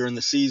earlier in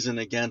the season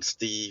against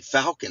the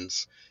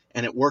Falcons.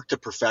 And it worked to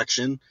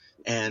perfection,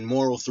 and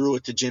Morrall threw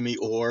it to Jimmy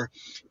Orr.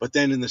 But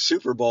then in the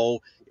Super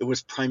Bowl, it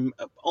was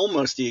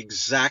almost the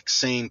exact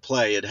same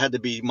play. It had to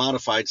be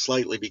modified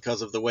slightly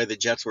because of the way the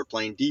Jets were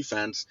playing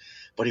defense,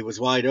 but he was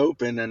wide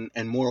open,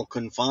 and Morrall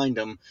couldn't find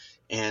him.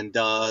 And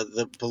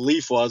the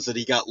belief was that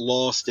he got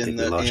lost in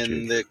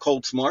the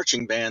Colts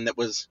marching band that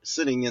was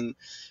sitting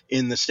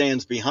in the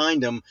stands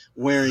behind him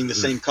wearing the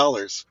same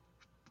colors.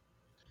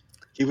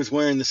 He was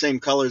wearing the same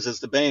colors as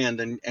the band,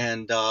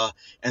 and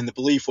the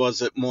belief was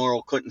that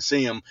Morrall couldn't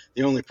see him.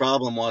 The only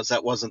problem was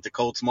that wasn't the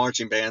Colts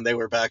marching band. They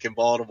were back in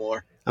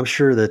Baltimore. I'm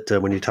sure that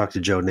when you talked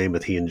to Joe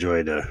Namath, he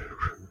enjoyed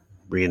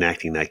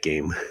reenacting that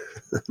game.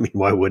 I mean,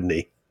 why wouldn't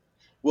he?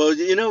 Well,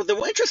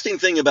 the interesting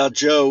thing about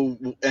Joe,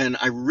 and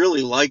I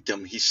really liked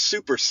him, he's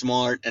super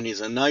smart, and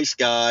he's a nice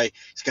guy.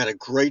 He's got a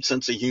great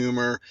sense of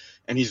humor,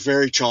 and he's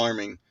very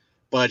charming.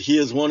 But he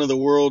is one of the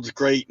world's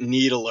great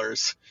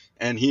needlers,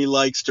 and he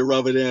likes to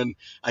rub it in.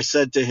 I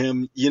said to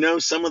him,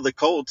 some of the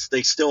Colts,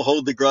 they still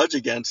hold the grudge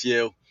against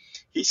you.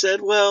 He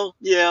said, well,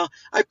 yeah,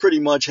 I pretty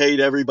much hate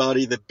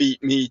everybody that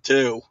beat me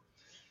too.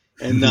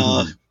 And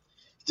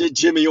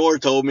Jimmy Orr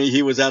told me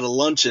he was at a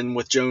luncheon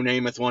with Joe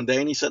Namath one day,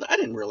 and he said, I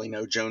didn't really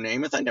know Joe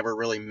Namath. I never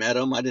really met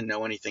him. I didn't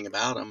know anything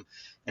about him.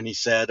 And he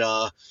said,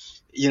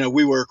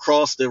 we were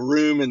across the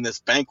room in this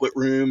banquet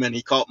room, and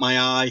he caught my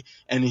eye,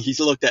 and he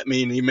looked at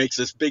me, and he makes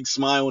this big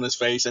smile on his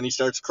face, and he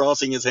starts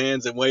crossing his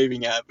hands and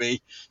waving at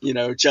me,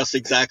 just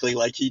exactly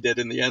like he did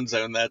in the end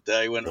zone that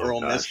day when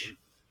Earl missed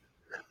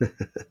him.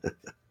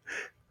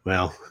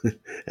 Well,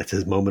 that's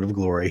his moment of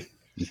glory.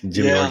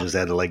 Jimmy Orr just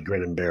had to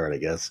grin and bear it, I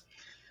guess.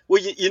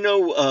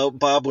 Well,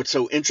 Bob, what's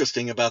so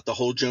interesting about the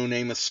whole Joe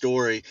Namath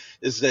story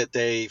is that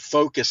they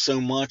focus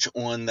so much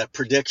on the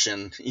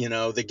prediction,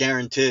 the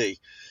guarantee.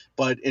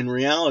 But in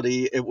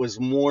reality, it was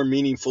more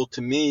meaningful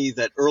to me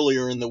that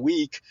earlier in the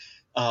week,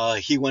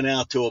 he went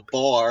out to a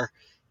bar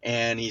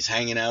and he's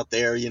hanging out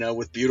there,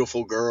 with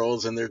beautiful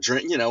girls, and they're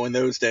drink, in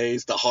those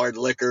days, the hard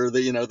liquor,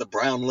 the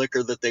brown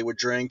liquor that they would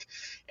drink.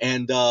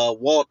 And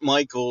Lou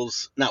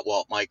Michaels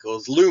Lou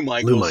from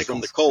the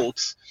Michaels.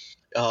 Colts,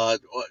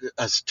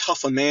 as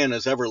tough a man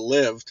as ever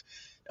lived,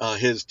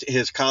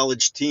 his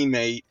college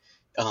teammate,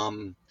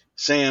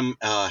 Sam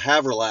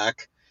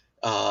Haverlack,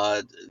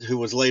 who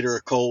was later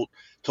a Colt,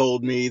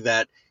 told me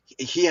that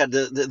he had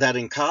that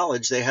in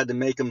college they had to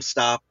make him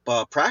stop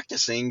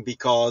practicing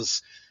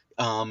because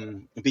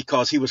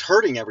he was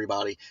hurting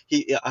everybody.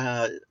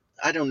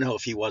 I don't know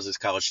if he was his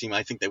college team.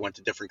 I think they went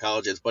to different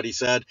colleges, but he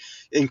said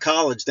in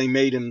college they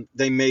made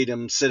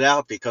him sit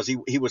out because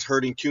he was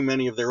hurting too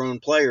many of their own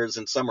players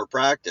in summer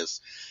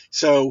practice.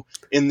 So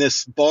in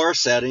this bar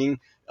setting,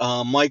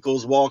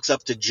 Michaels walks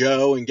up to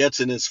Joe and gets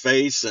in his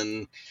face,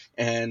 and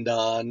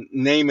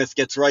Namath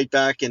gets right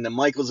back into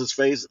Michaels'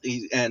 face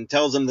and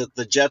tells him that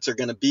the Jets are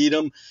going to beat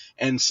him.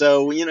 And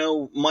so,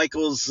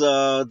 Michaels,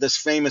 this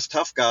famous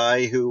tough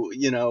guy who,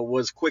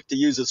 was quick to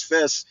use his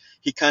fists,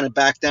 he kind of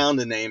backed down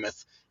to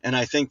Namath. And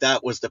I think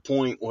that was the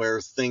point where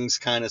things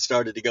kind of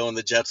started to go in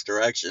the Jets'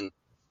 direction.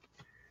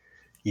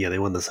 Yeah, they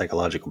won the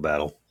psychological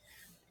battle.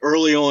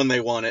 Early on, they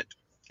won it.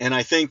 And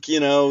I think,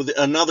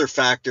 another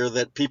factor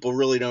that people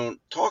really don't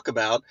talk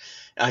about,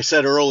 I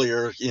said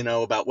earlier,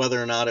 about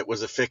whether or not it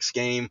was a fixed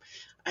game.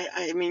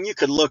 I mean, you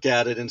could look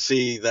at it and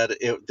see that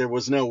there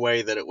was no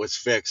way that it was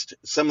fixed.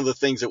 Some of the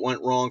things that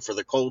went wrong for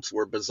the Colts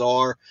were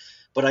bizarre.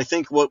 But I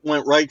think what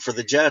went right for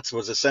the Jets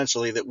was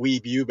essentially that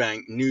Weeb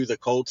Ewbank knew the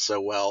Colts so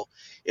well.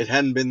 It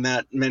hadn't been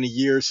that many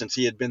years since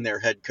he had been their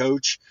head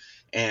coach,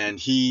 and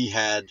he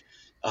had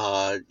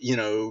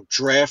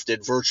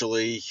drafted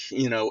virtually,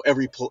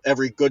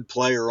 every good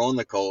player on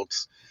the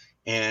Colts,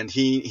 and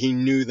he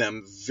knew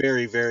them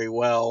very, very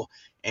well,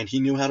 and he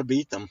knew how to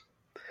beat them.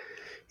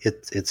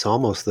 It's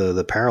almost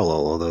the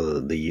parallel, although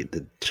the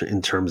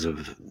in terms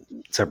of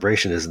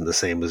separation isn't the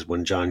same as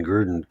when John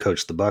Gruden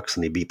coached the Bucs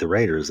and he beat the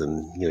Raiders,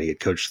 and he had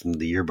coached them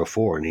the year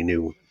before, and he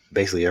knew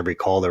basically every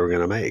call they were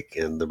going to make,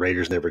 and the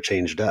Raiders never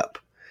changed up.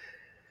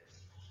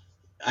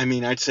 I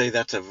mean, I'd say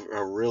that's a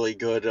really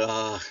good,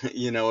 a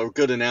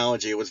good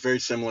analogy. It was very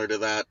similar to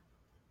that.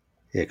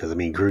 Yeah, because,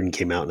 Gruden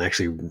came out and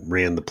actually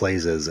ran the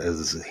plays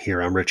as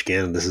here, I'm Rich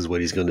Gannon, this is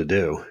what he's going to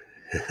do.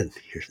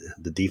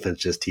 The defense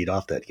just teed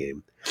off that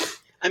game.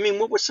 I mean,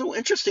 what was so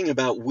interesting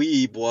about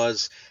Weeb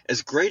was,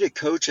 as great a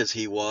coach as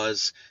he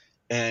was,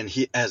 and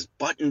he as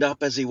buttoned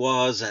up as he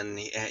was, and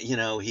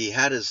he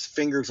had his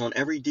fingers on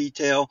every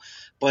detail,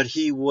 but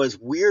he was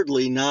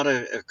weirdly not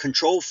a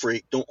control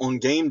freak on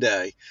game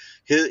day.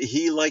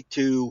 He liked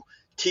to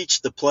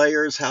teach the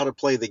players how to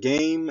play the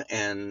game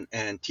and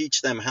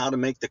teach them how to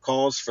make the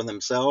calls for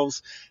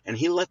themselves, and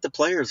he let the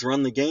players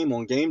run the game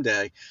on game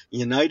day.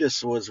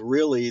 Unitas was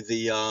really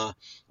the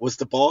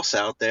boss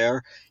out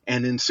there,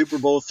 and in Super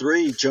Bowl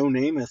III, Joe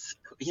Namath,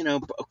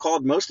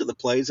 called most of the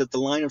plays at the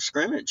line of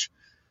scrimmage.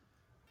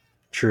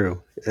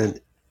 True. And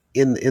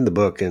in the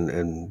book,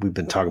 and we've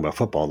been talking about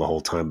football the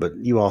whole time, but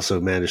you also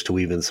managed to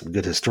weave in some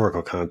good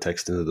historical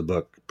context into the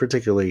book,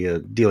 particularly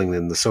dealing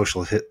in the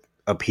social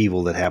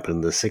upheaval that happened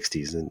in the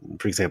 60s. And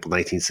for example,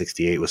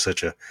 1968 was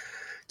such a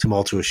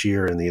tumultuous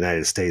year in the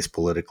United States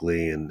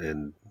politically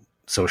and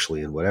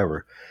socially and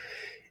whatever.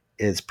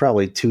 It's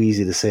probably too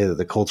easy to say that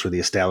the Colts were the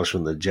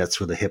establishment, the Jets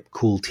were the hip,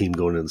 cool team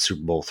going into the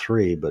Super Bowl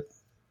III, but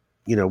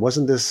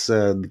wasn't this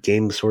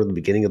game sort of the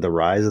beginning of the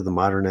rise of the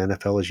modern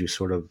NFL, as you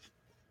sort of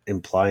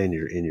imply in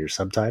your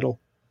subtitle?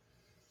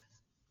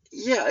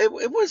 Yeah, it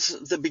was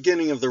the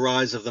beginning of the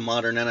rise of the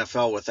modern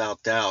NFL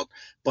without doubt.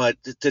 But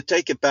to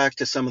take it back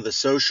to some of the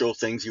social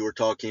things you were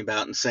talking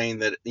about and saying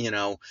that,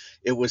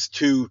 it was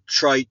too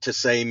trite to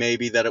say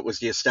maybe that it was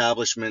the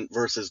establishment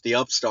versus the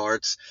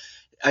upstarts.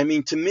 I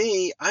mean, to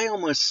me, I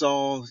almost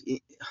saw,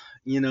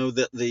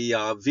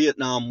 the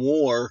Vietnam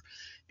War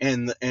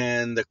and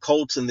the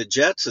Colts and the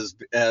Jets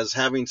as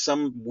having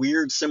some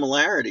weird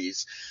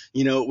similarities.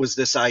 It was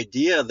this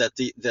idea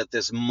that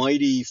this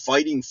mighty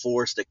fighting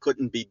force that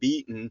couldn't be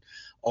beaten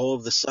all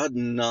of a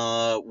sudden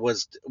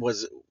was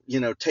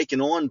taken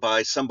on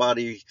by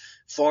somebody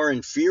far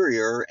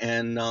inferior,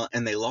 and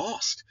they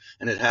lost.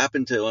 And it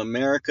happened to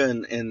America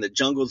in the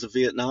jungles of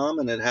Vietnam,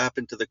 and it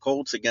happened to the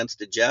Colts against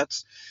the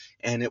Jets,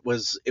 and it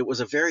was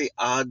a very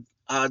odd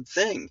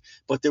thing.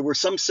 But there were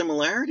some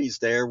similarities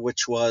there,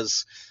 which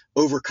was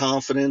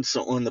overconfidence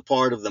on the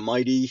part of the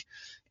mighty,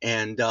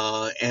 and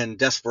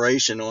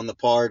desperation on the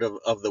part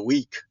of the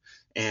weak.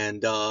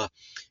 And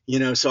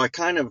so I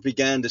kind of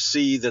began to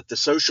see that the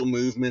social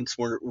movements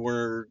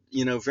were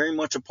very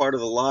much a part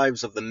of the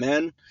lives of the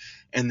men,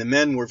 and the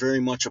men were very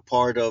much a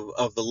part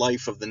of the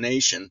life of the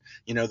nation.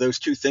 Those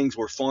two things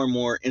were far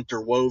more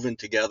interwoven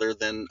together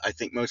than I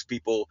think most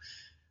people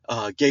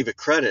gave it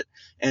credit.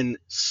 And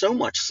so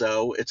much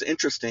so, it's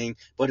interesting,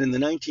 but in the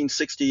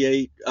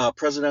 1968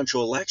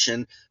 presidential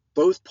election,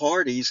 both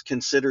parties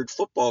considered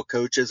football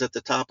coaches at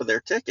the top of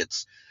their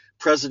tickets.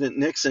 President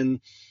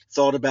Nixon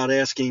thought about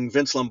asking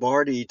Vince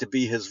Lombardi to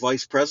be his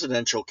vice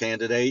presidential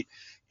candidate.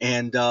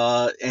 And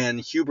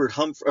Hubert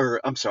Humphrey,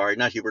 or I'm sorry,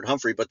 not Hubert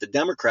Humphrey, but the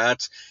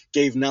Democrats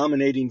gave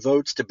nominating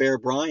votes to Bear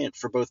Bryant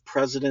for both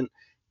president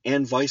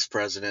and vice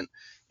president.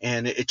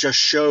 And it just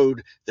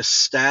showed the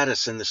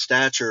status and the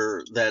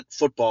stature that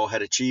football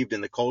had achieved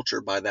in the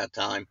culture by that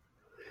time.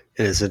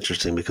 And it's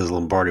interesting because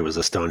Lombardi was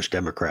a staunch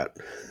Democrat.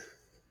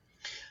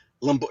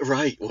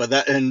 Right. Well,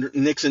 and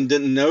Nixon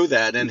didn't know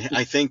that, and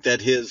I think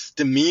that his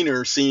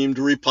demeanor seemed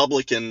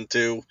Republican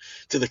to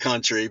the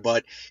country.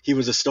 But he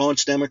was a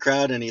staunch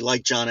Democrat, and he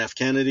liked John F.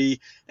 Kennedy,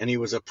 and he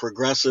was a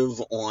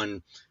progressive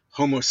on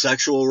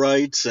homosexual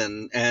rights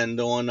and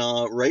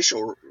on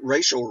racial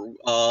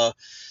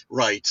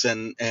rights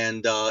and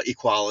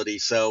equality.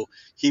 So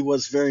he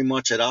was very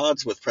much at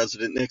odds with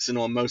President Nixon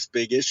on most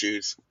big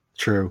issues.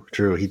 True.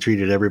 He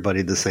treated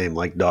everybody the same,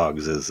 like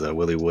dogs, as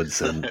Willie Wood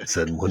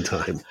said one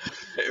time.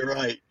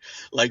 Right,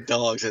 like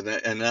dogs, and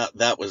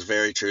that was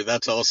very true.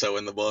 That's also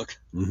in the book.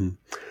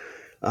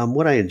 Mm-hmm.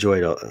 What I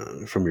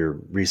enjoyed from your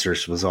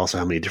research was also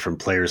how many different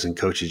players and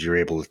coaches you were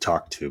able to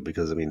talk to,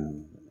 because, I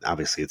mean,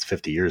 obviously it's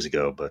 50 years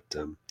ago, but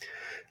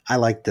I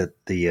like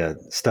that the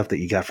stuff that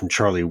you got from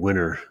Charlie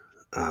Winter,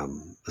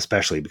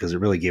 especially because it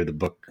really gave the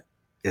book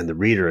and the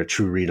reader a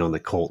true read on the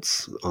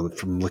Colts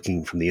from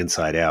looking from the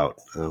inside out.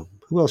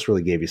 Who else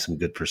really gave you some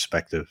good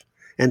perspective?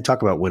 And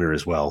talk about Winter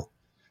as well.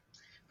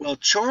 Well,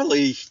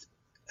 Charlie,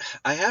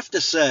 I have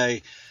to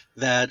say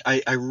that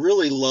I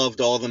really loved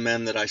all the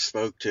men that I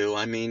spoke to.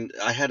 I mean,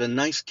 I had a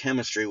nice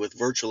chemistry with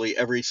virtually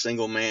every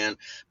single man,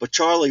 but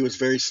Charlie was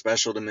very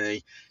special to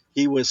me.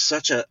 He was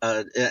such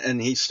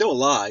and he's still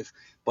alive,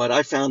 but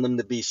I found him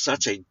to be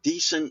such a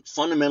decent,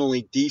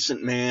 fundamentally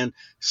decent man,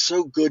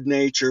 so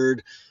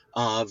good-natured,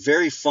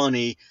 very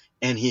funny.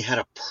 And he had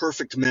a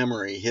perfect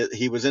memory.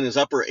 He was in his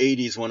upper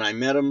 80s when I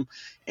met him,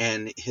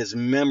 and his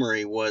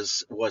memory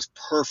was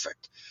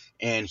perfect.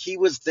 And he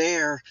was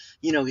there.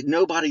 You know,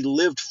 nobody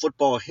lived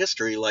football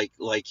history like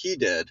he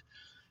did.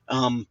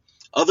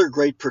 Other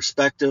great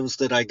perspectives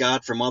that I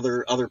got from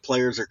other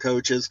players or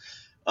coaches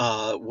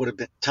would have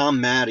been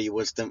Tom Matte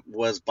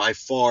was by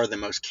far the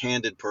most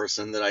candid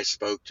person that I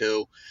spoke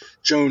to.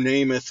 Joe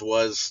Namath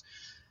was.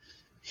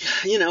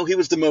 You know, he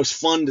was the most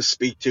fun to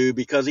speak to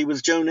because he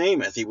was Joe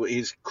Namath.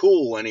 He's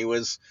cool, and he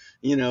was,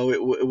 you know,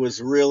 it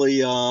was really,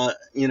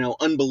 you know,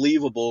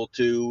 unbelievable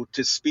to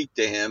speak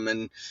to him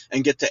and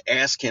get to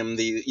ask him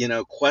the, you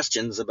know,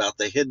 questions about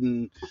the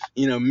hidden,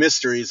 you know,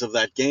 mysteries of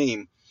that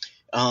game.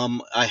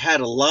 I had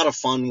a lot of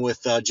fun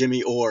with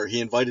Jimmy Orr. He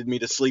invited me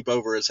to sleep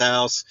over his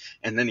house,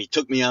 and then he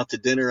took me out to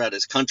dinner at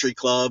his country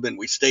club, and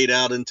we stayed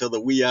out until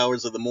the wee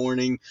hours of the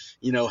morning,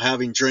 you know,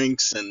 having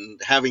drinks and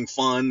having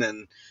fun.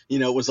 And, you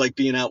know, it was like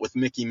being out with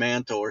Mickey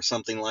Mantle or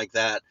something like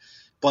that.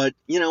 But,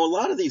 you know, a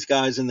lot of these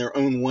guys in their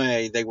own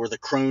way, they were the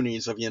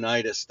cronies of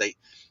Unitas.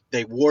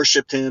 They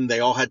worshiped him.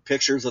 They all had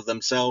pictures of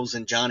themselves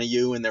and Johnny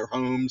U in their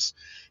homes,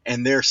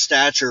 and their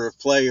stature of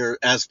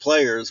as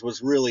players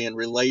was really in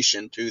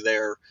relation to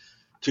their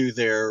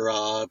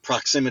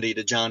proximity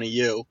to Johnny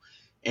U.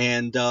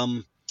 And,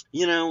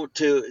 you know,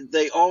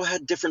 they all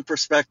had different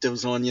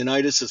perspectives on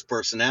Unitas'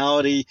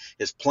 personality,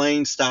 his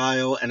playing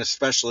style, and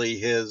especially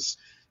his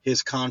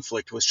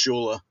conflict with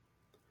Shula.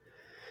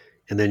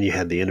 And then you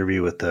had the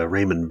interview with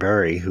Raymond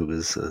Berry, who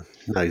was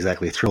not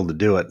exactly thrilled to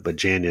do it, but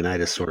Jan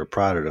Unitas sort of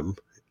prodded him.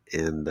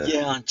 And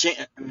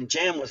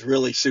Jan was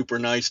really super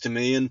nice to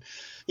me. And,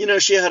 you know,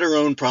 she had her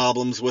own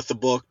problems with the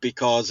book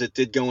because it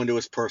did go into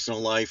his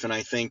personal life. And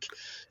I think,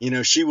 you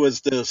know, she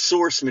was the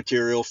source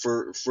material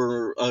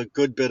for a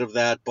good bit of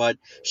that. But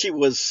she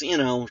was, you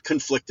know,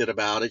 conflicted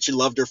about it. She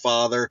loved her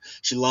father.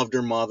 She loved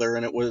her mother.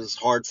 And it was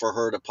hard for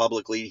her to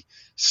publicly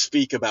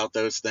speak about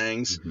those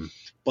things. Mm-hmm.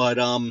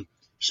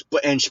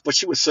 But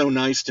she was so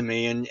nice to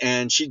me.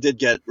 And she did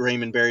get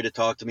Raymond Berry to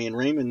talk to me. And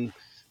Raymond,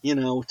 you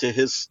know, to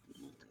his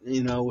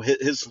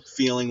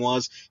feeling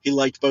was he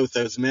liked both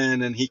those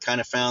men, and he kind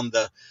of found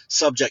the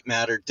subject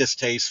matter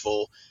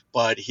distasteful,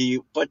 but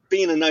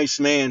being a nice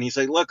man, he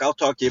said, look, I'll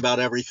talk to you about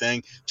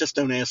everything. Just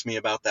don't ask me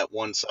about that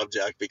one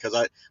subject because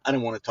I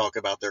don't want to talk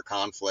about their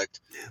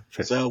conflict.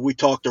 Yeah, so we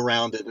talked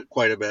around it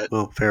quite a bit.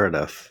 Well, fair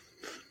enough.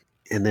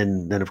 And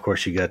then of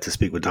course you got to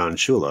speak with Don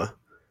Shula.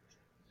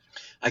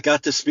 I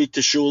got to speak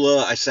to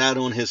Shula. I sat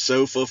on his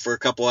sofa for a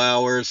couple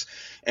hours,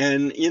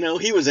 and, you know,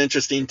 he was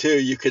interesting too.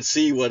 You could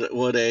see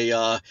what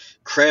a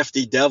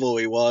crafty devil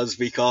he was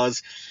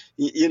because,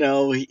 you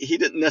know, he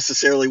didn't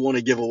necessarily want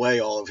to give away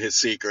all of his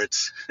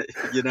secrets.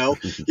 You know,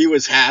 he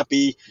was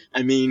happy.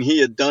 I mean, he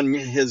had done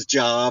his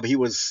job. He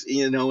was,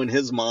 you know, in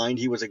his mind,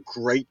 he was a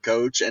great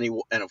coach, and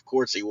of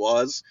course he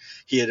was.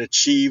 He had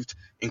achieved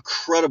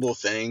incredible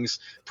things,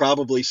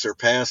 probably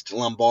surpassed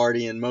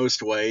Lombardi in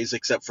most ways,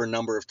 except for a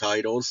number of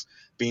titles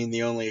being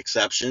the only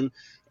exception.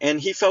 And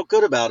he felt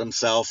good about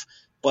himself,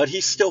 but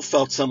he still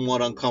felt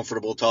somewhat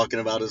uncomfortable talking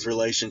about his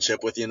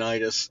relationship with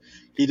Unitas.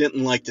 He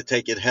didn't like to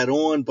take it head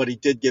on, but he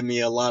did give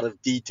me a lot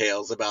of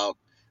details about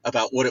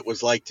what it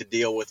was like to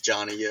deal with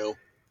Johnny U.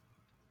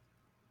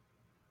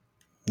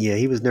 Yeah,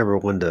 he was never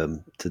one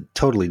to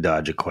totally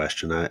dodge a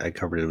question. I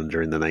covered him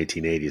during the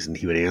 1980s, and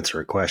he would answer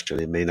a question.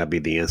 It may not be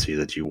the answer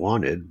that you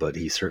wanted, but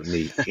he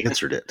certainly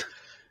answered it.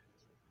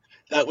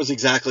 That was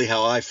exactly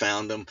how I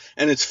found him.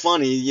 And it's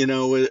funny,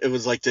 it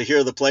was like to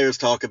hear the players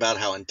talk about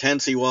how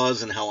intense he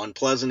was and how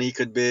unpleasant he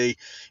could be.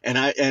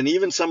 And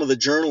even some of the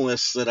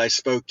journalists that I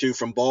spoke to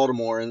from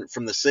Baltimore and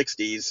from the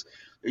 60s,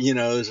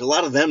 there's a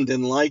lot of them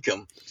didn't like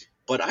him.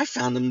 But I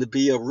found him to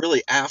be a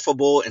really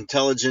affable,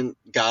 intelligent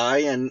guy,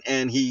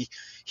 and he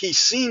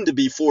seemed to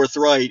be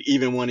forthright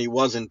even when he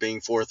wasn't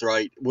being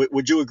forthright.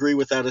 Would you agree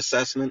with that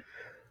assessment?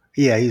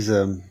 Yeah,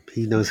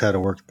 he knows how to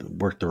work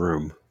the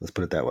room. Let's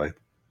put it that way.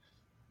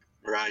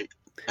 Right.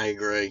 I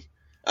agree.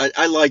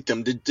 I liked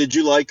him. Did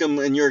you like him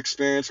in your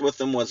experience with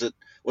him? Was it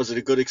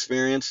a good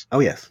experience? Oh,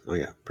 yes. Oh,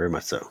 yeah. Very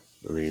much so.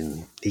 I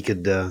mean,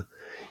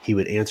 he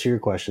would answer your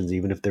questions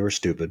even if they were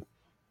stupid,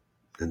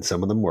 and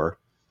some of them were,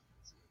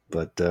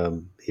 but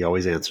he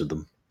always answered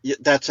them. Yeah,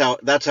 that's how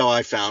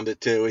I found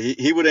it too.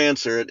 He would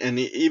answer it, and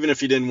even if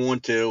he didn't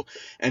want to,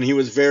 and he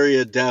was very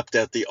adept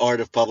at the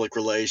art of public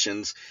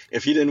relations.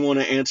 If he didn't want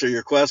to answer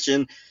your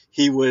question,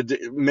 he would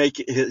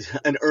make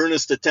an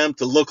earnest attempt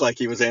to look like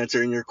he was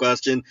answering your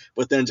question,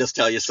 but then just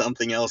tell you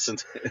something else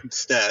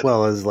instead.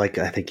 Well, it was like,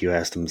 I think you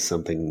asked him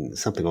something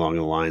along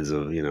the lines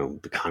of,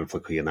 the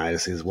conflict with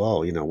Unitas as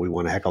well. We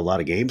won a heck of a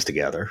lot of games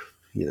together,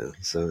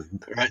 so.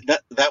 Right.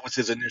 That was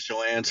his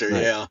initial answer.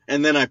 Right. Yeah.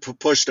 And then I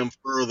pushed him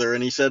further,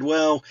 and he said,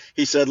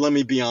 let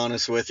me be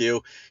honest with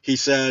you. He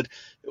said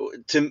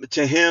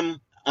to him,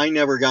 I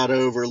never got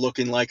over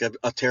looking like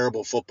a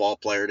terrible football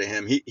player to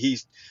him.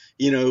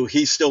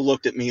 He still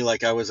looked at me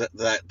like I was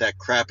that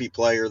crappy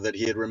player that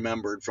he had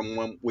remembered from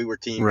when we were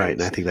teammates. Right,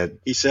 and I think that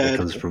he said, that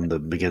comes from the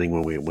beginning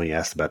when we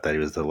asked about that. He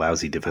was the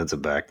lousy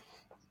defensive back.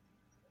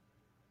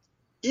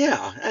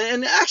 Yeah,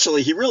 and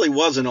actually he really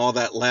wasn't all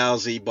that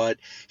lousy, but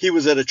he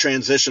was at a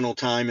transitional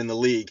time in the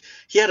league.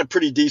 He had a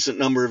pretty decent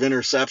number of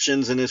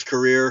interceptions in his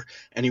career,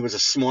 and he was a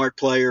smart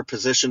player,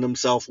 positioned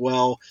himself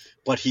well,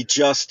 but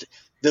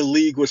the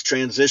league was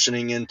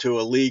transitioning into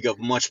a league of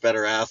much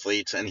better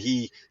athletes, and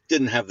he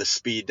didn't have the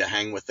speed to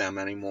hang with them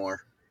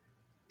anymore.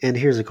 And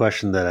here's a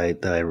question that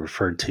I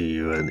referred to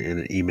you in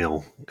an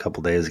email a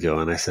couple days ago,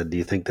 and I said, do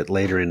you think that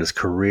later in his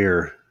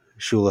career,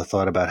 Shula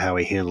thought about how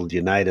he handled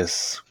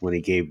Unitas when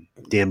he gave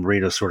Dan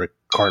Marino sort of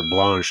carte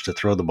blanche to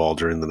throw the ball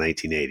during the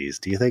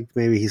 1980s? Do you think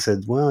maybe he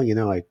said, well,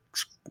 I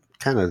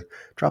kind of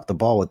dropped the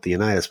ball with the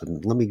Unitas, but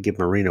let me give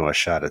Marino a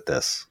shot at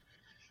this?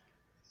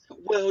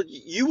 Well,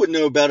 you would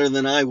know better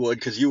than I would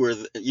because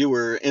you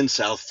were in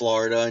South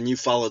Florida and you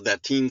followed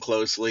that team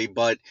closely.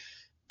 But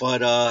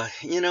my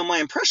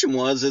impression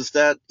is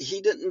that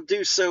he didn't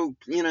do so.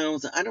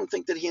 I don't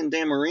think that he and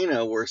Dan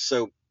Marino were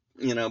so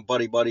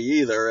buddy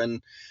either,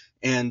 and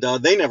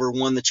they never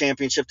won the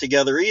championship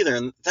together either,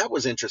 and that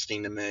was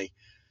interesting to me.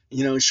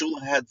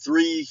 Shula had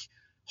 3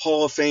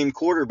 Hall of Fame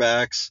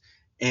quarterbacks,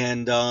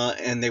 and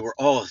they were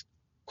all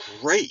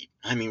great.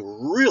 I mean,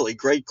 really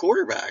great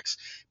quarterbacks,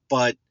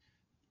 but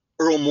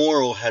Earl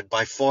Morrall had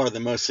by far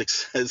the most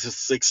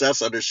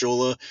success under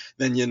Shula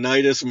than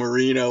Unitas,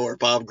 Marino, or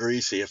Bob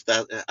Griese.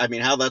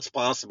 How that's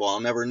possible, I'll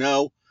never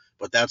know,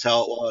 but that's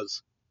how it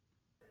was.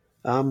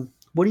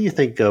 What do you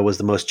think was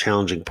the most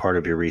challenging part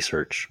of your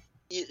research?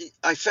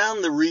 I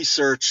found the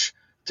research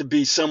to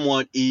be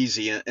somewhat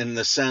easy in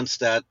the sense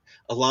that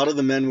a lot of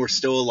the men were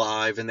still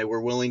alive and they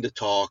were willing to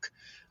talk.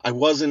 I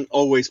wasn't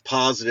always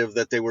positive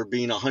that they were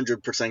being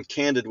 100%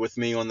 candid with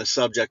me on the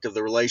subject of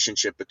the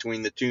relationship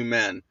between the two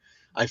men.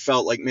 I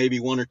felt like maybe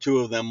 1 or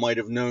 2 of them might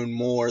have known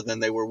more than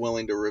they were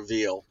willing to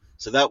reveal.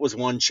 So that was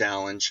one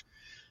challenge.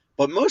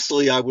 But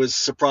mostly I was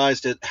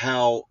surprised at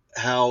how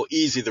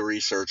easy the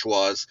research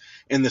was,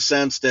 in the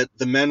sense that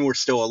the men were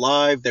still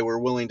alive, they were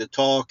willing to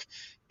talk,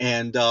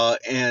 and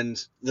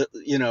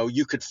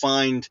you could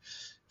find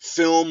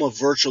film of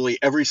virtually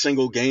every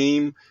single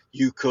game.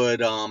 You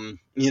could,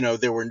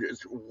 there were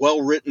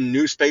well-written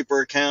newspaper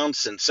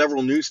accounts and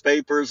several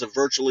newspapers of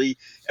virtually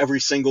every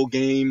single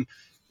game.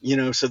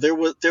 So there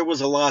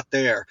was a lot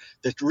there.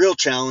 The real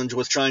challenge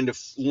was trying to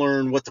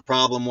learn what the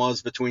problem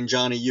was between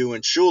Johnny U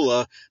and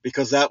Shula,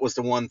 because that was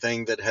the one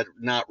thing that had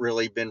not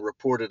really been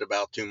reported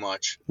about too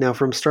much. Now,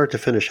 from start to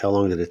finish, how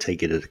long did it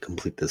take you to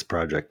complete this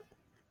project?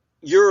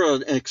 You're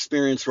an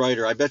experienced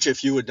writer. I bet you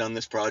if you had done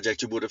this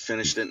project, you would have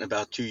finished it in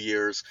about 2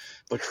 years.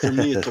 But for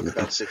me, it took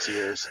about 6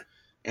 years,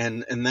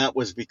 and that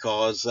was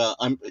because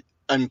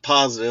I'm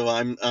positive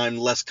I'm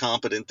less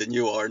competent than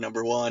you are.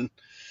 Number one.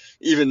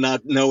 Even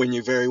not knowing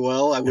you very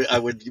well, I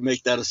would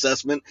make that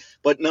assessment.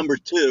 But number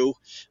 2,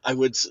 it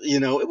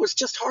was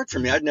just hard for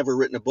me. I'd never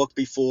written a book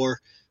before,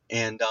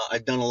 and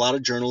I'd done a lot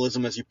of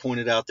journalism, as you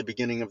pointed out at the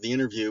beginning of the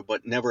interview,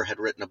 but never had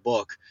written a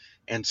book.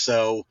 And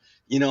so,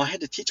 I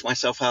had to teach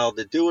myself how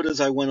to do it as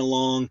I went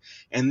along.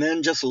 And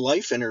then just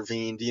life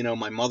intervened.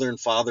 My mother and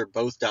father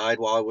both died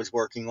while I was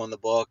working on the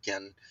book.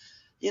 And,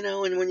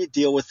 and when you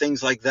deal with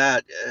things like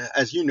that,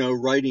 as you know,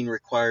 writing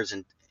requires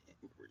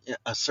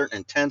a certain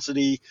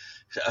intensity,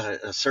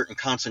 a certain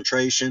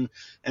concentration.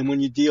 And when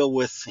you deal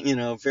with,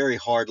 very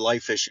hard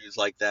life issues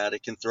like that,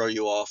 it can throw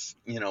you off,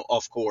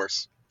 off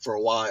course for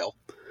a while.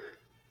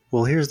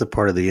 Well, here's the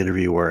part of the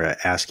interview where I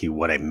ask you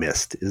what I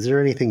missed. Is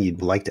there anything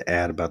you'd like to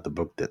add about the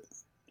book that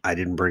I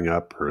didn't bring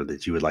up or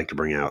that you would like to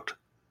bring out?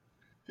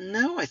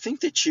 No, I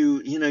think that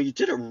you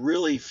did a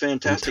really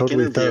fantastic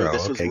totally interview. thorough.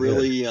 This was Okay,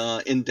 really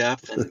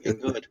in-depth and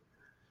good.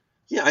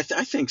 Yeah, I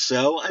think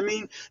so. I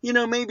mean,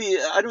 maybe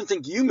I don't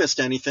think you missed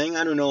anything.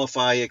 I don't know if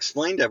I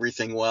explained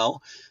everything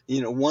well.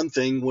 One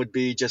thing would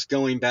be just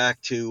going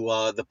back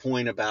to the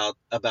point about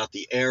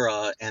the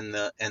era and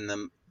the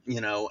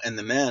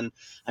men.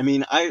 I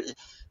mean,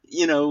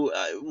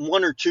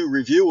 one or two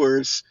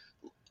reviewers,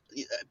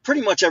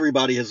 pretty much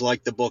everybody has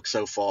liked the book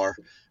so far.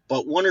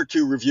 But one or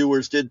two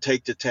reviewers did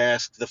take to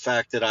task the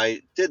fact that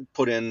I did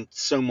put in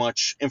so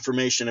much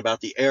information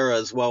about the era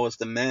as well as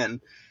the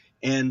men.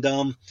 And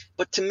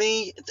but to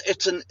me,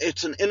 it's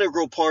an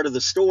integral part of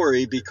the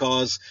story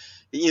because,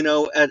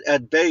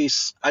 at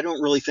base, I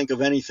don't really think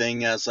of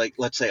anything as like,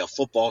 let's say, a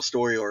football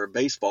story or a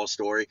baseball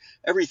story.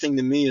 Everything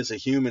to me is a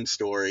human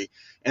story.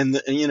 And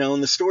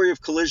the story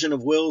of Collision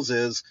of Wills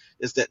is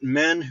that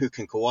men who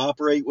can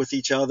cooperate with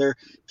each other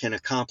can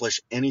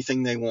accomplish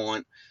anything they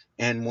want.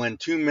 And when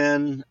two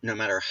men, no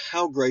matter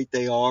how great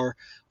they are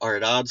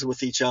at odds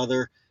with each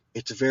other,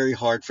 it's very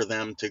hard for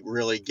them to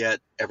really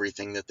get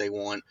everything that they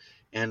want.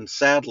 And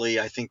sadly,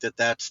 I think that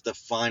that's the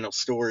final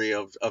story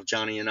of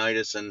Johnny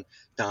Unitas and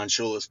Don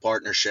Shula's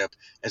partnership.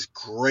 As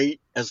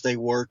great as they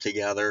were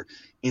together,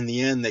 in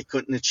the end, they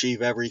couldn't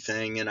achieve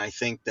everything. And I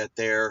think that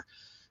their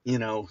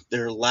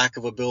lack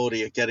of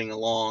ability at getting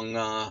along,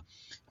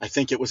 I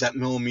think it was that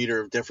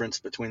millimeter of difference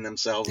between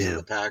themselves and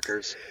the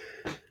Packers.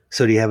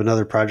 So do you have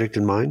another project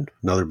in mind?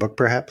 Another book,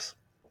 perhaps?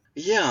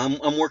 Yeah,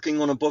 I'm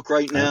working on a book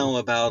right now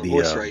about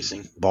horse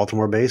racing.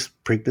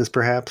 Baltimore-based, Preakness,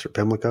 perhaps, or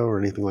Pimlico, or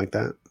anything like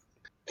that?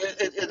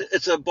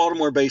 It's a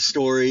Baltimore-based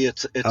story.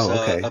 It's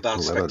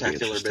about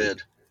Spectacular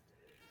Bid.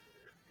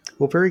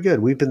 Well, very good.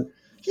 We've been...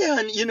 Yeah,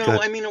 and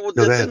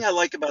the thing I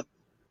like about...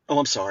 Oh,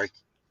 I'm sorry.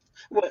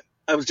 Well,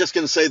 I was just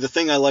going to say the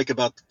thing I like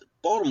about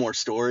Baltimore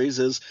stories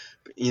is,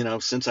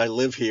 since I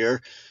live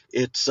here,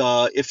 it's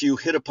if you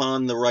hit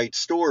upon the right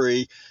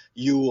story,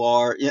 you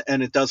are,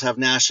 and it does have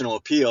national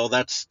appeal.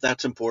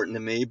 That's important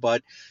to me.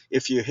 But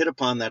if you hit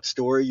upon that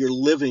story, you're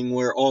living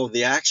where all of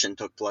the action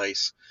took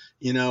place,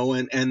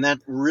 and that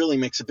really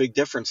makes a big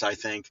difference, I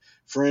think.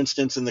 For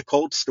instance, in the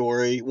Colt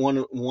story, one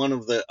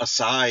of the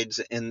asides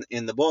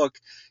in the book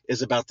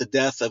is about the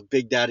death of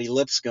Big Daddy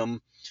Lipscomb.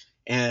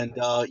 And,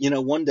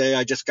 one day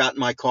I just got in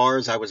my car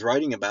as I was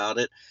writing about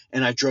it,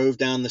 and I drove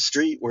down the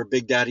street where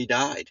Big Daddy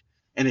died.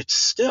 And it's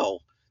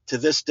still, to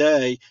this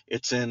day,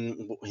 it's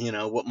in,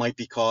 what might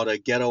be called a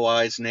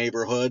ghettoized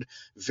neighborhood,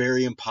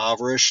 very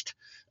impoverished.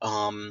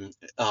 And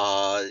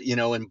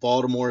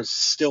Baltimore is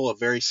still a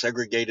very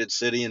segregated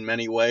city in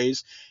many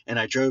ways. And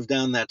I drove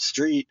down that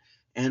street,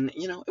 and,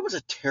 it was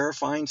a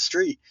terrifying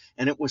street.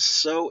 And it was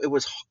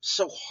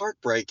so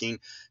heartbreaking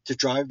to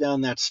drive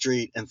down that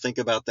street and think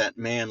about that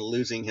man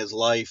losing his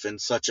life in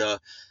such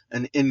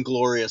an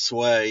inglorious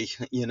way,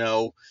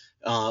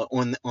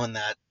 on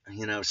that,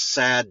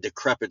 sad,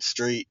 decrepit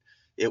street.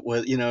 It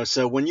was,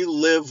 so when you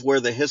live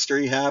where the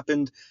history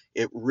happened,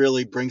 it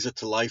really brings it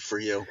to life for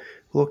you.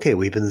 Well, okay,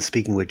 we've been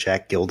speaking with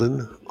Jack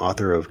Gilden,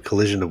 author of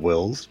Collision of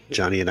Wills,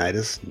 Johnny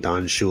Unitas,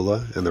 Don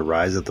Shula, and the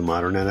Rise of the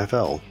Modern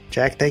NFL.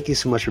 Jack, thank you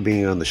so much for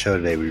being on the show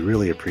today. We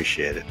really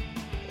appreciate it.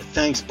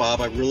 Thanks,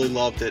 Bob. I really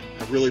loved it.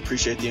 I really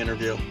appreciate the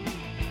interview.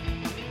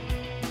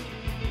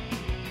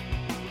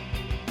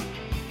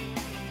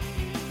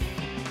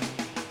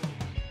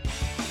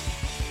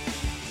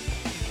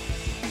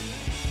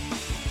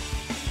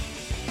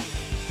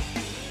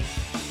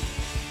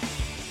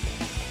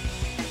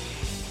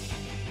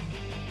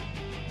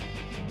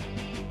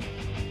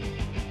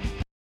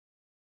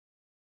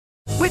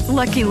 With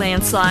Lucky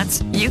Land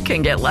Slots, you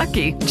can get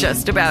lucky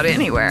just about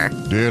anywhere.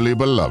 Dearly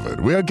beloved,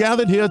 we are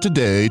gathered here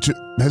today to...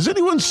 Has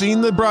anyone seen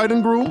the bride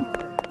and groom?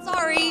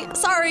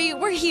 Sorry,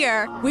 we're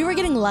here. We were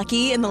getting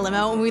lucky in the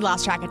limo and we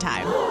lost track of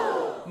time.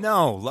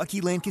 No,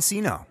 Lucky Land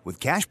Casino, with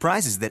cash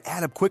prizes that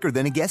add up quicker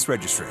than a guest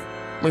registry.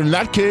 In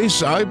that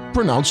case, I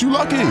pronounce you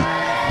lucky.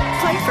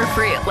 Play for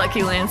free at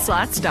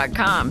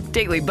LuckyLandSlots.com.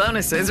 Daily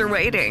bonuses are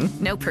waiting.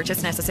 No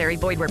purchase necessary.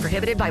 Void where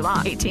prohibited by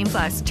law.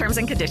 18+. Terms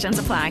and conditions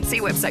apply. See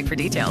website for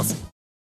details.